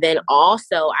 And then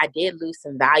also I did lose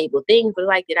some valuable things, but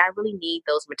like, did I really need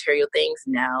those material things?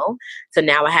 No. So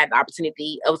now I had the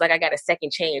opportunity. I was like, I got a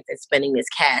second chance at spending this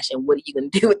cash. And what are you going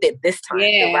to do with it this time?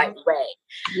 The right way.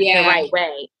 The right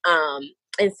way.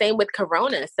 And same with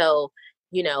Corona. So,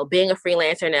 being a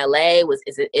freelancer in LA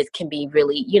it can be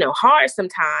really, hard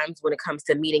sometimes when it comes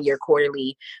to meeting your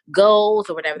quarterly goals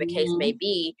or whatever the case may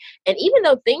be. And even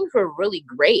though things were really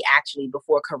great actually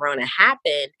before Corona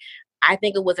happened, I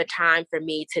think it was a time for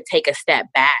me to take a step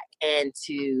back and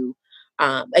to,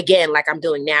 again, like I'm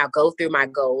doing now, go through my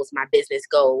goals, my business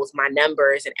goals, my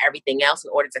numbers and everything else in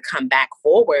order to come back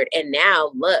forward. And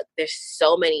now, look, there's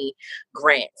so many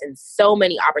grants and so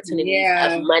many opportunities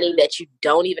of money that you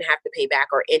don't even have to pay back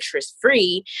or interest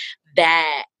free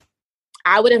that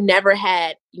I would have never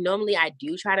had. Normally, I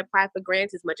do try to apply for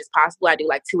grants as much as possible. I do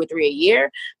like 2 or 3 a year,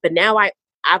 but now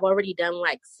I've already done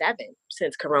like 7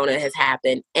 since Corona has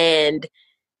happened. And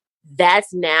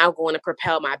that's now going to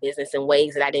propel my business in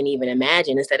ways that I didn't even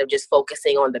imagine, instead of just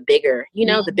focusing on the bigger,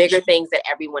 the bigger things that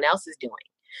everyone else is doing.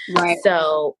 Right.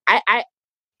 So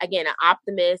again, an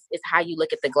optimist is how you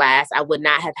look at the glass. I would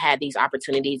not have had these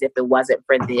opportunities if it wasn't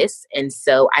for this. And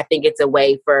so I think it's a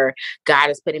way for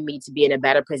God is putting me to be in a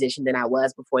better position than I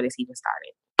was before this even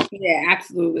started. Yeah,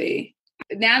 absolutely.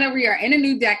 Now that we are in a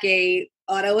new decade,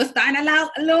 although it's starting a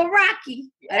little rocky.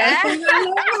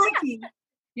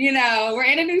 We're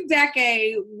in a new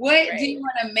decade. What do you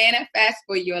want to manifest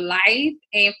for your life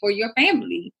and for your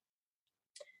family?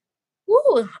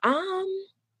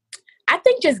 I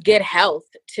think just good health,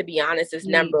 to be honest, is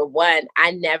number one.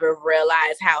 I never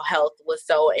realized how health was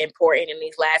so important in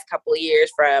these last couple of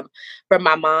years, from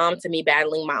my mom to me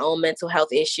battling my own mental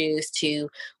health issues to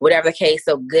whatever the case.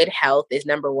 So good health is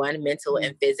number one, mental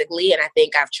and physically. And I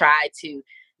think I've tried to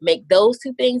make those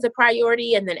 2 things a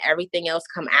priority, and then everything else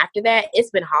come after that. It's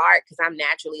been hard because I'm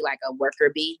naturally like a worker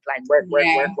bee, like work.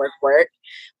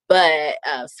 But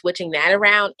switching that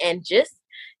around and just,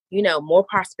 more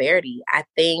prosperity. I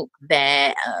think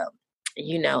that,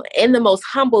 in the most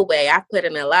humble way, I've put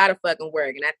in a lot of fucking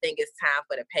work, and I think it's time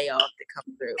for the payoff to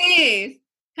come through.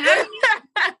 Yes.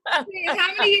 How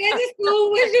many years of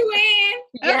school was you in?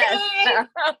 Yes.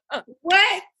 Okay.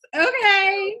 What?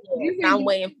 Okay. Yes, I'm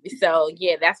waiting. So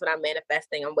that's what I'm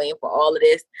manifesting. I'm waiting for all of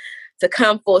this to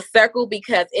come full circle,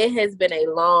 because it has been a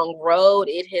long road.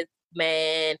 It has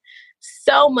been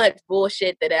so much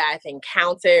bullshit that I've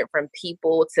encountered, from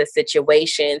people to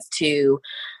situations to,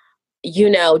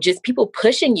 just people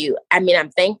pushing you. I mean,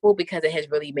 I'm thankful because it has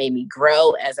really made me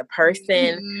grow as a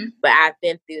person, but I've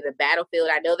been through the battlefield.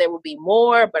 I know there will be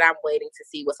more, but I'm waiting to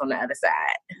see what's on the other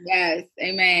side. Yes.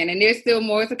 Amen. And there's still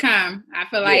more to come. I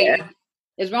feel like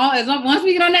it's wrong. Once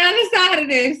we get on the other side of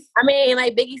this. I mean,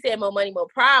 like Biggie said, more money, more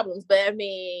problems. But I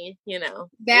mean,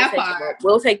 that part.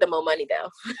 We'll take the more money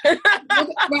though.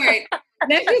 Right.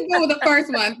 Let's just go with the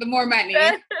first one, the more money.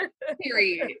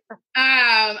 Period.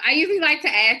 I usually like to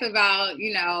ask about,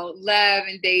 love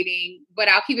and dating, but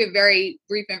I'll keep it very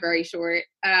brief and very short.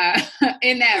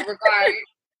 In that regard,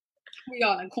 we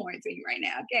all in quarantine right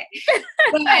now, okay?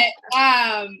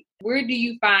 But where do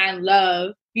you find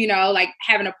love? Like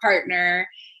having a partner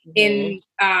in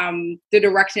the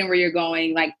direction where you're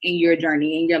going, like in your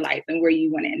journey, in your life, and where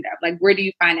you want to end up. Like, where do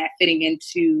you find that fitting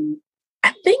into?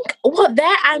 I think,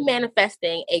 that I'm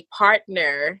manifesting a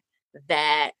partner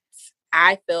that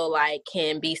I feel like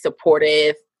can be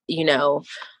supportive,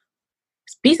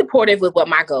 be supportive with what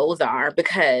my goals are,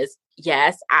 because,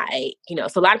 yes,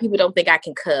 so a lot of people don't think I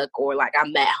can cook or like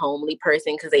I'm that homely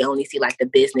person because they only see like the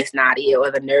business Nadia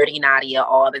or the nerdy Nadia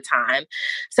all the time.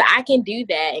 So I can do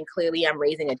that. And clearly I'm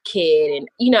raising a kid and,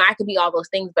 I could be all those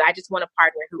things, but I just want a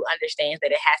partner who understands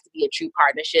that it has to be a true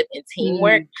partnership and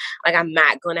teamwork. Like I'm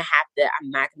not going to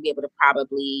be able to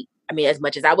probably, as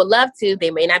much as I would love to,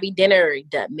 there may not be dinner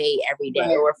made every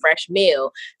day or a fresh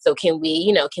meal. So can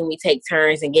we take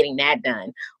turns in getting that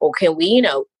done? Or can we,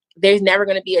 there's never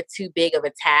going to be a too big of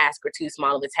a task or too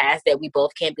small of a task that we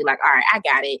both can't be like, all right, I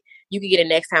got it. You can get it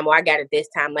next time or I got it this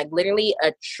time. Like literally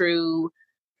a true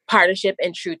partnership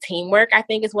and true teamwork, I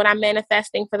think is what I'm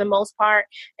manifesting for the most part.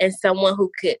 And someone who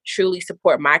could truly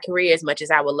support my career as much as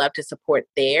I would love to support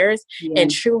theirs and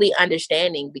truly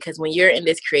understanding, because when you're in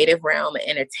this creative realm and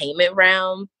entertainment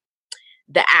realm,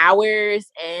 the hours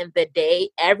and the day,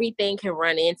 everything can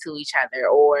run into each other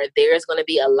or there's going to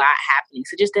be a lot happening.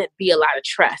 So just to be a lot of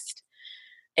trust.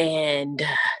 And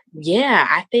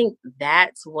I think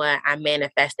that's what I'm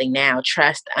manifesting now.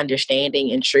 Trust,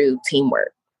 understanding, and true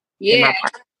teamwork. Yeah.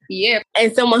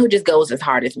 And someone who just goes as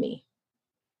hard as me.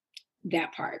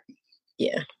 That part.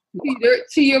 Yeah.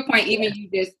 To your point, even you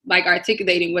just like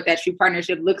articulating what that true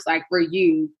partnership looks like for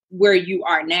you, where you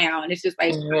are now. And it's just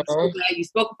like, I'm so glad you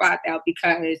spoke about that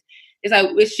because it's like,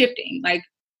 it's shifting. Like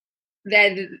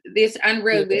that, this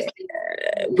unrealistic.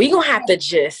 We're going to have to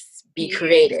just be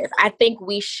creative. I think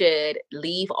we should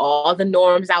leave all the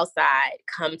norms outside,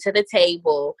 come to the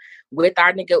table with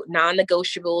our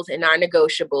non-negotiables and our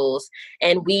negotiables,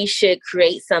 and we should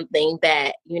create something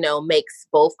that, makes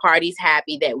both parties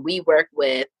happy that we work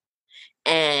with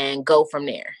and go from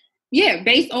there. Yeah,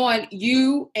 based on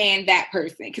you and that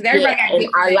person. Because everybody got and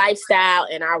our lifestyle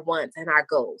and our wants and our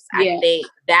goals. I think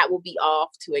that will be off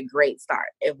to a great start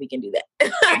if we can do that.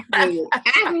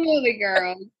 Absolutely,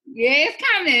 girl. Yeah, it's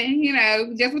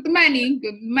coming, just with the money.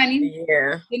 The money.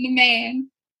 Yeah. Then the man.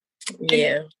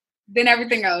 Then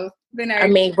everything else.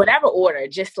 Whatever order,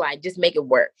 just make it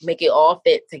work. Make it all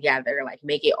fit together. Like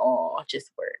make it all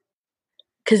just work.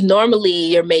 Because normally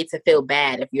you're made to feel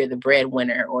bad if you're the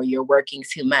breadwinner or you're working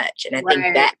too much. And I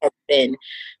think that has been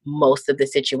most of the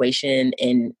situation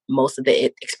and most of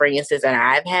the experiences that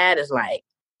I've had is like,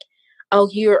 oh,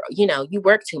 you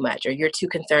work too much or you're too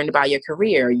concerned about your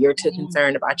career or you're too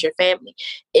concerned about your family.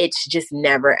 It's just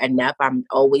never enough. I'm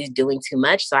always doing too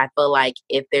much. So I feel like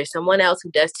if there's someone else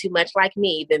who does too much like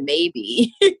me, then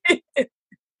maybe.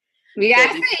 We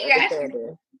got to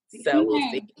see. So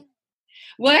we'll see.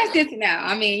 Well, that's good to know.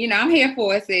 I'm here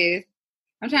for it, sis.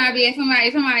 I'm trying to be I'm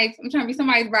trying to be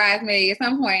somebody's bridesmaid at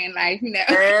some point in life,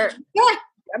 you're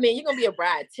going to be a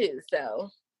bride too,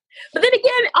 so. But then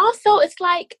again, also, it's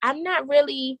like, I'm not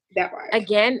really,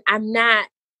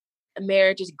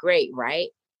 marriage is great, right?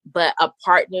 But a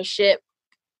partnership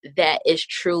that is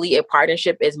truly a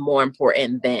partnership is more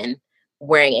important than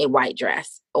wearing a white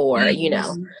dress or,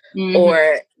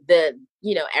 or the,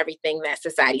 everything that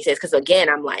society says. Because again,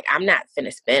 I'm like, I'm not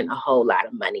finna spend a whole lot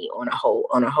of money on a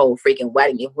whole freaking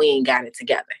wedding if we ain't got it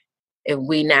together. If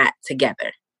we not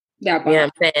together. You know what I'm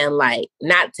saying? Like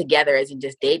not together as in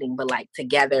just dating, but like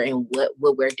together in what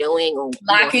we're doing. Or,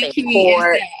 lock and key.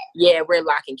 Yeah, we're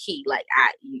lock and key. Like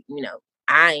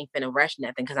I ain't finna rush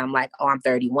nothing because I'm like, oh, I'm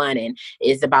 31 and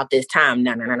it's about this time.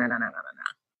 No.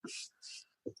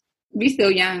 We still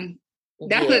young.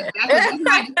 That's what at first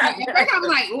I'm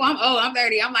like, oh, I'm old, I'm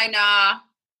 30. I'm like, nah.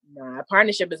 Nah,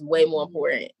 partnership is way more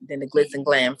important than the glitz and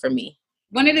glam for me.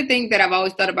 One of the things that I've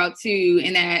always thought about too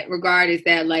in that regard is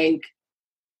that like,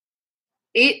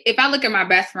 if I look at my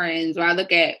best friends or I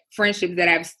look at friendships that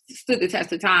have stood the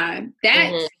test of time,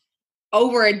 that's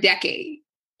over a decade.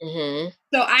 Mm-hmm.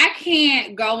 So I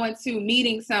can't go into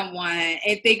meeting someone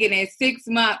and thinking in 6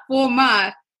 months, 4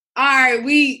 months, all right,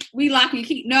 we lock and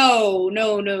key. No.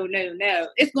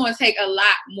 It's going to take a lot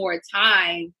more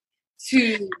time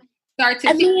to start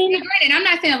to see. And I'm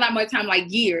not saying a lot more time like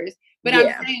years, but I'm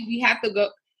saying we have to go.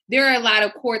 There are a lot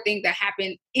of core things that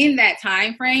happen in that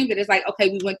time frame that is like, okay,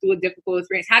 we went through a difficult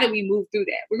experience. How did we move through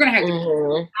that? We're going to have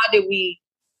to, how did we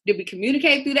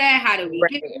communicate through that? How did we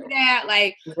get through that?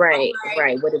 Like, right.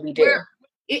 What did we do? And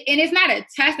it's not a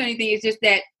test or anything. It's just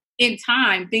that in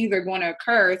time, things are going to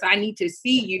occur. So I need to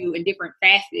see you in different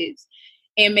facets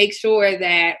and make sure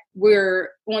that we're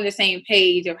on the same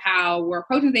page of how we're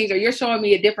approaching things, or you're showing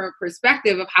me a different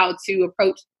perspective of how to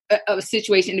approach a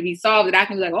situation to be solved that I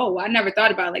can be like, oh, I never thought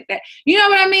about it like that. You know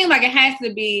what I mean? Like it has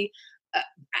to be,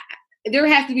 there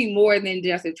has to be more than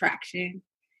just attraction.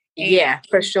 And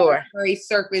for sure. Very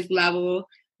surface level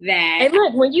that. And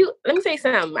look, let me say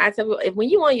something. I tell you, when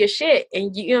you on your shit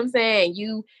and you know what I'm saying,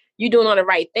 you doing all the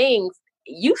right things,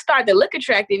 you start to look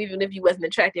attractive even if you wasn't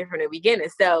attractive from the beginning.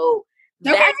 So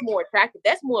that's more attractive.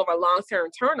 That's more of a long-term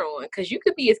turn on, because you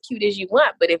could be as cute as you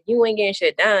want, but if you ain't getting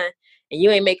shit done and you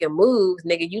ain't making moves,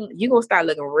 nigga, you gonna start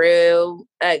looking real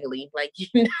ugly. Like, you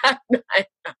not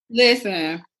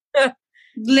Listen.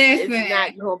 It's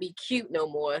not gonna be cute no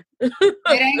more. It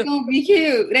ain't gonna be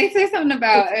cute. They say something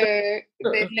about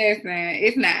listen,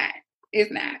 it's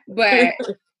not. But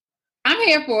I'm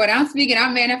here for it.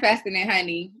 I'm manifesting it,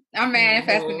 honey. I'm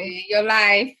manifesting it in your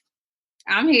life.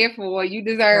 I'm here for it. You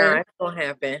deserve it's gonna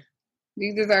happen.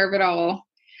 You deserve it all.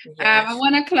 Yes. I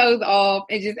want to close off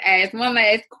and just ask one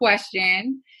last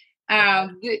question.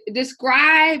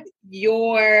 Describe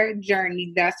your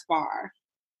journey thus far,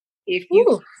 if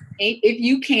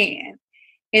you can,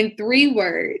 in 3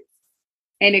 words,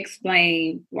 and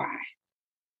explain why.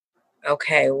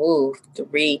 Okay,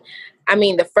 3. I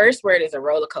mean, the first word is a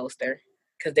roller coaster,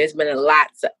 because there's been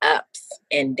lots of ups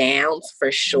and downs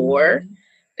for sure. Mm-hmm.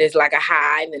 There's like a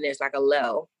high and then there's like a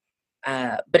low.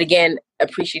 But again,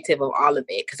 appreciative of all of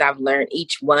it, because I've learned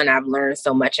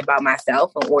so much about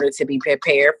myself in order to be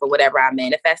prepared for whatever I'm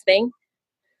manifesting.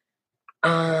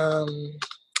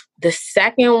 The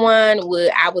second one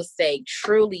I would say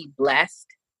truly blessed.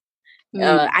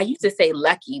 I used to say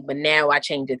lucky, but now I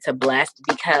changed it to blessed,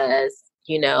 because,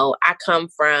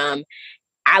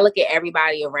 I look at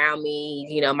everybody around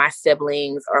me, my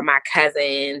siblings or my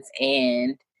cousins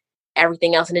and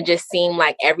everything else. And it just seemed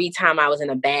like every time I was in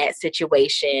a bad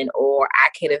situation, or I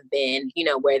could have been,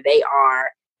 where they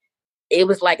are, it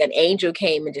was like an angel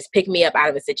came and just picked me up out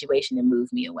of a situation and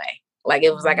moved me away. Like,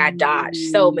 it was like I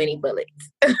dodged so many bullets.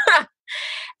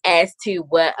 As to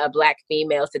what a Black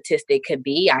female statistic could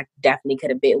be, I definitely could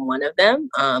have been one of them,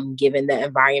 given the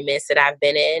environments that I've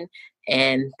been in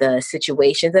and the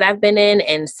situations that I've been in.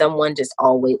 And someone just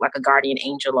always, like a guardian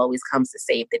angel, always comes to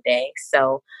save the day.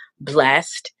 So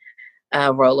blessed,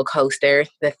 roller coaster.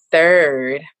 The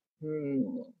third,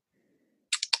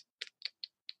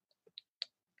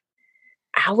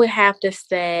 I would have to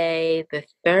say the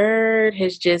third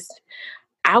has just,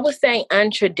 I would say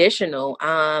untraditional.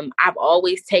 I've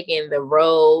always taken the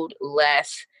road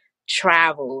less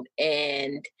traveled,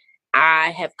 and I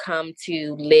have come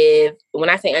to live, when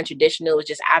I say untraditional,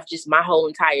 it's my whole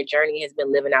entire journey has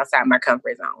been living outside my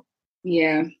comfort zone.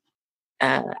 Yeah.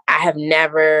 I have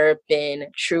never been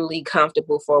truly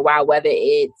comfortable for a while, whether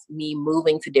it's me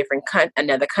moving to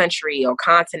another country or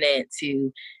continent,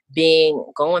 to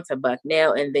going to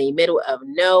Bucknell in the middle of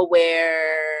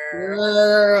nowhere.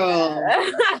 Girl.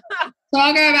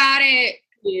 Talk about it.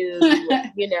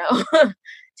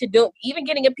 To do, even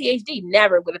getting a PhD,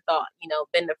 never would have thought,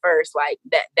 been the first. Like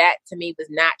that to me was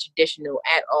not traditional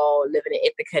at all, living in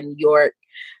Ithaca, New York.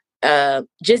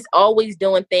 Just always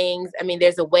doing things. I mean,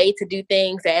 there's a way to do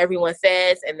things that everyone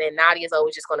says, and then Nadia's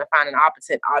always just going to find an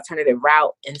alternative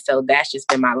route. And so that's just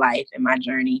been my life and my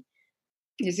journey.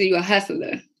 So you're a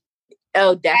hustler.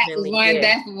 Oh, definitely.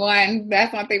 That's one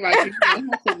thing about you.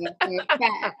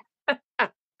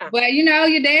 But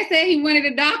your dad said he wanted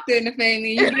a doctor in the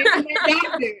family. You gave him that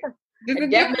doctor. I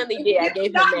definitely did. I gave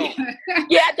him that.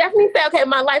 Yeah, I definitely said, okay,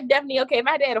 my life definitely okay. If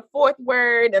I had a 4th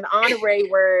word, an honorary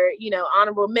word,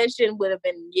 honorable mention would have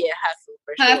been, hustle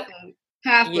for sure.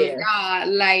 Hustle, yeah. God,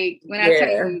 like when I tell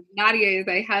you, Nadia is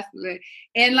a hustler,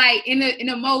 and like in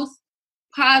the most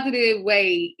positive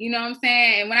way, you know what I'm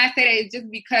saying? And when I say that, it's just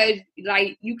because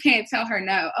like you can't tell her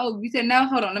no. Oh, you said no?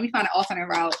 Hold on, let me find an alternate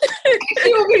route. And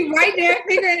she will be right there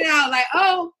figuring it out. Like,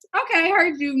 oh, okay,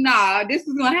 heard you. Nah, this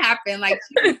is gonna happen. Like,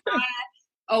 she will find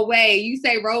a way. You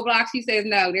say roadblock, she says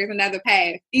no. There's another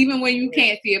path, even when you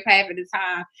can't see a path at the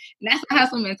time. And that's a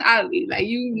hustle mentality. Like,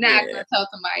 you not gonna tell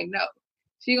somebody no.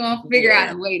 She gonna figure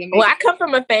out a way to make. Well, I come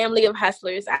from a family of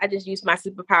hustlers. I just use my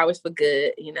superpowers for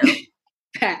good,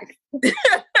 Facts.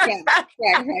 Facts.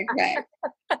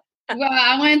 Well,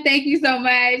 I want to thank you so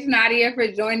much, Nadia,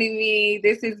 for joining me.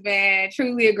 This has been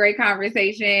truly a great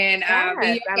conversation. Yes,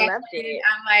 I loved it.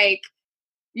 I'm like,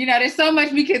 there's so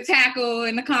much we could tackle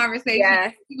in the conversation.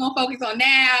 Yes. We're going to focus on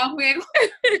now. We're going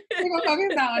to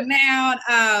focus on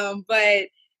now. But,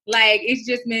 like, it's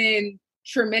just been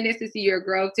tremendous to see your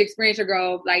growth, to experience your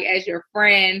growth, like, as your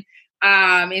friend,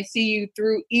 and see you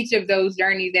through each of those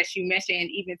journeys that you mentioned,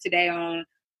 even today on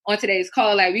today's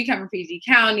call. Like, we come from PG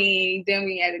County, then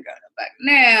we had to go to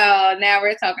Bucknell. Now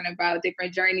we're talking about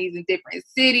different journeys in different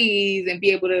cities, and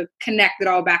be able to connect it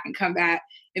all back and come back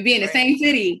and be in the same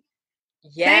city.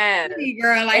 Yeah,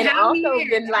 girl. Like, and also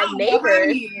been like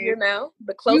neighbors,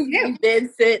 the closest we've been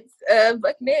since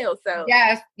Bucknell. So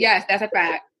yes, that's a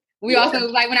fact. We also,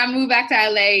 like, when I moved back to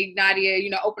LA, Nadia, you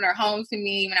know, opened her home to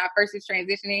me when I first was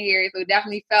transitioning here. So it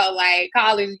definitely felt like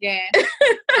college again.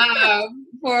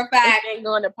 For a fact. And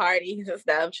going to parties and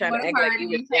stuff, trying to act like you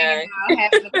was young.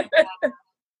 Having a good time.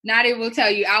 Nadia will tell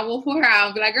you, I will pull her out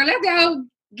and be like, girl, let's go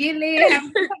get lit. Have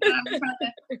a good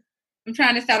time. I'm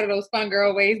trying to settle those fun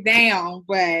girl ways down,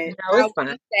 but I will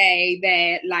say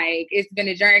that, like, it's been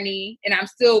a journey, and I'm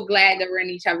still glad that we're in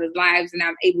each other's lives, and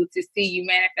I'm able to see you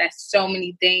manifest so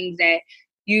many things that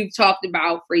you've talked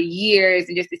about for years,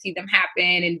 and just to see them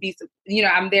happen and be, you know,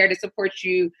 I'm there to support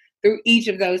you through each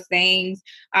of those things,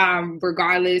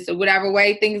 regardless of whatever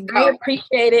way things go. I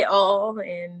appreciate it all,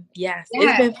 and yes,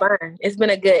 it's been fun. It's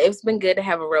been good to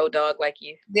have a road dog like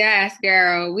you. Yes,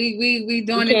 girl. We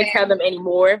doing it. We can't tell them any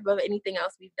more of anything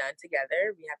else we've done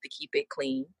together. We have to keep it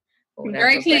clean.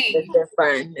 Very clean. It's been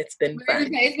fun. It's been fun.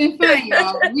 It's been fun,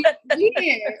 y'all.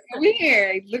 We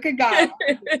here. Look at God.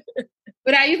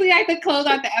 But I usually like to close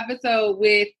out the episode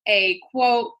with a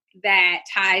quote that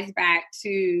ties back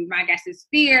to my guest's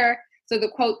fear. So the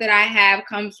quote that I have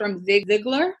comes from Zig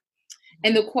Ziglar.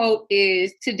 And the quote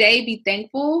is, today be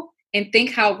thankful and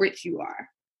think how rich you are.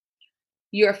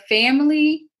 Your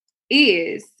family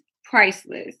is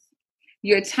priceless.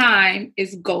 Your time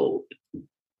is gold.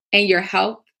 And your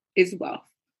health is wealth.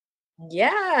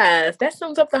 Yes, that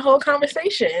sums up the whole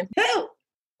conversation.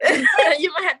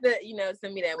 You might have to,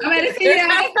 send me that one. I'm going to see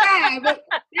that outside, but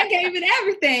that gave it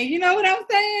everything. You know what I'm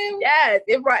saying? Yes,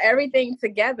 it brought everything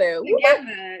together.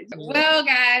 Well,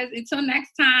 guys, until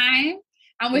next time,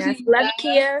 I'm wishing you love,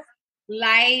 Kia,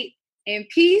 light, and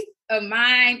peace of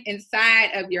mind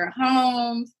inside of your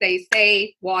home. Stay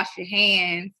safe. Wash your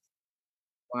hands.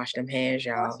 Wash them hands,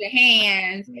 y'all. Wash your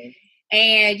hands. Mm-hmm.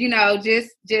 And,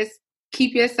 just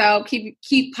keep yourself,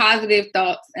 keep positive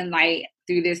thoughts and light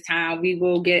through this time. We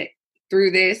will get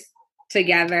through this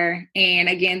together. And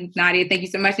again, Nadia, thank you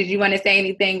so much. Did you want to say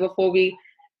anything before we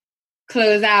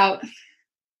close out?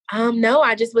 No,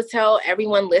 I just would tell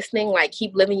everyone listening, like,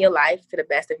 keep living your life to the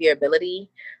best of your ability.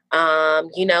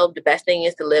 The best thing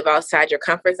is to live outside your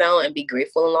comfort zone and be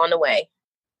grateful along the way.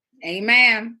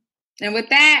 Amen. And with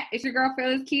that, it's your girl,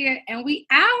 Phyllis Kia, and we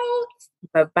out.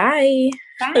 Bye-bye.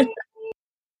 Bye.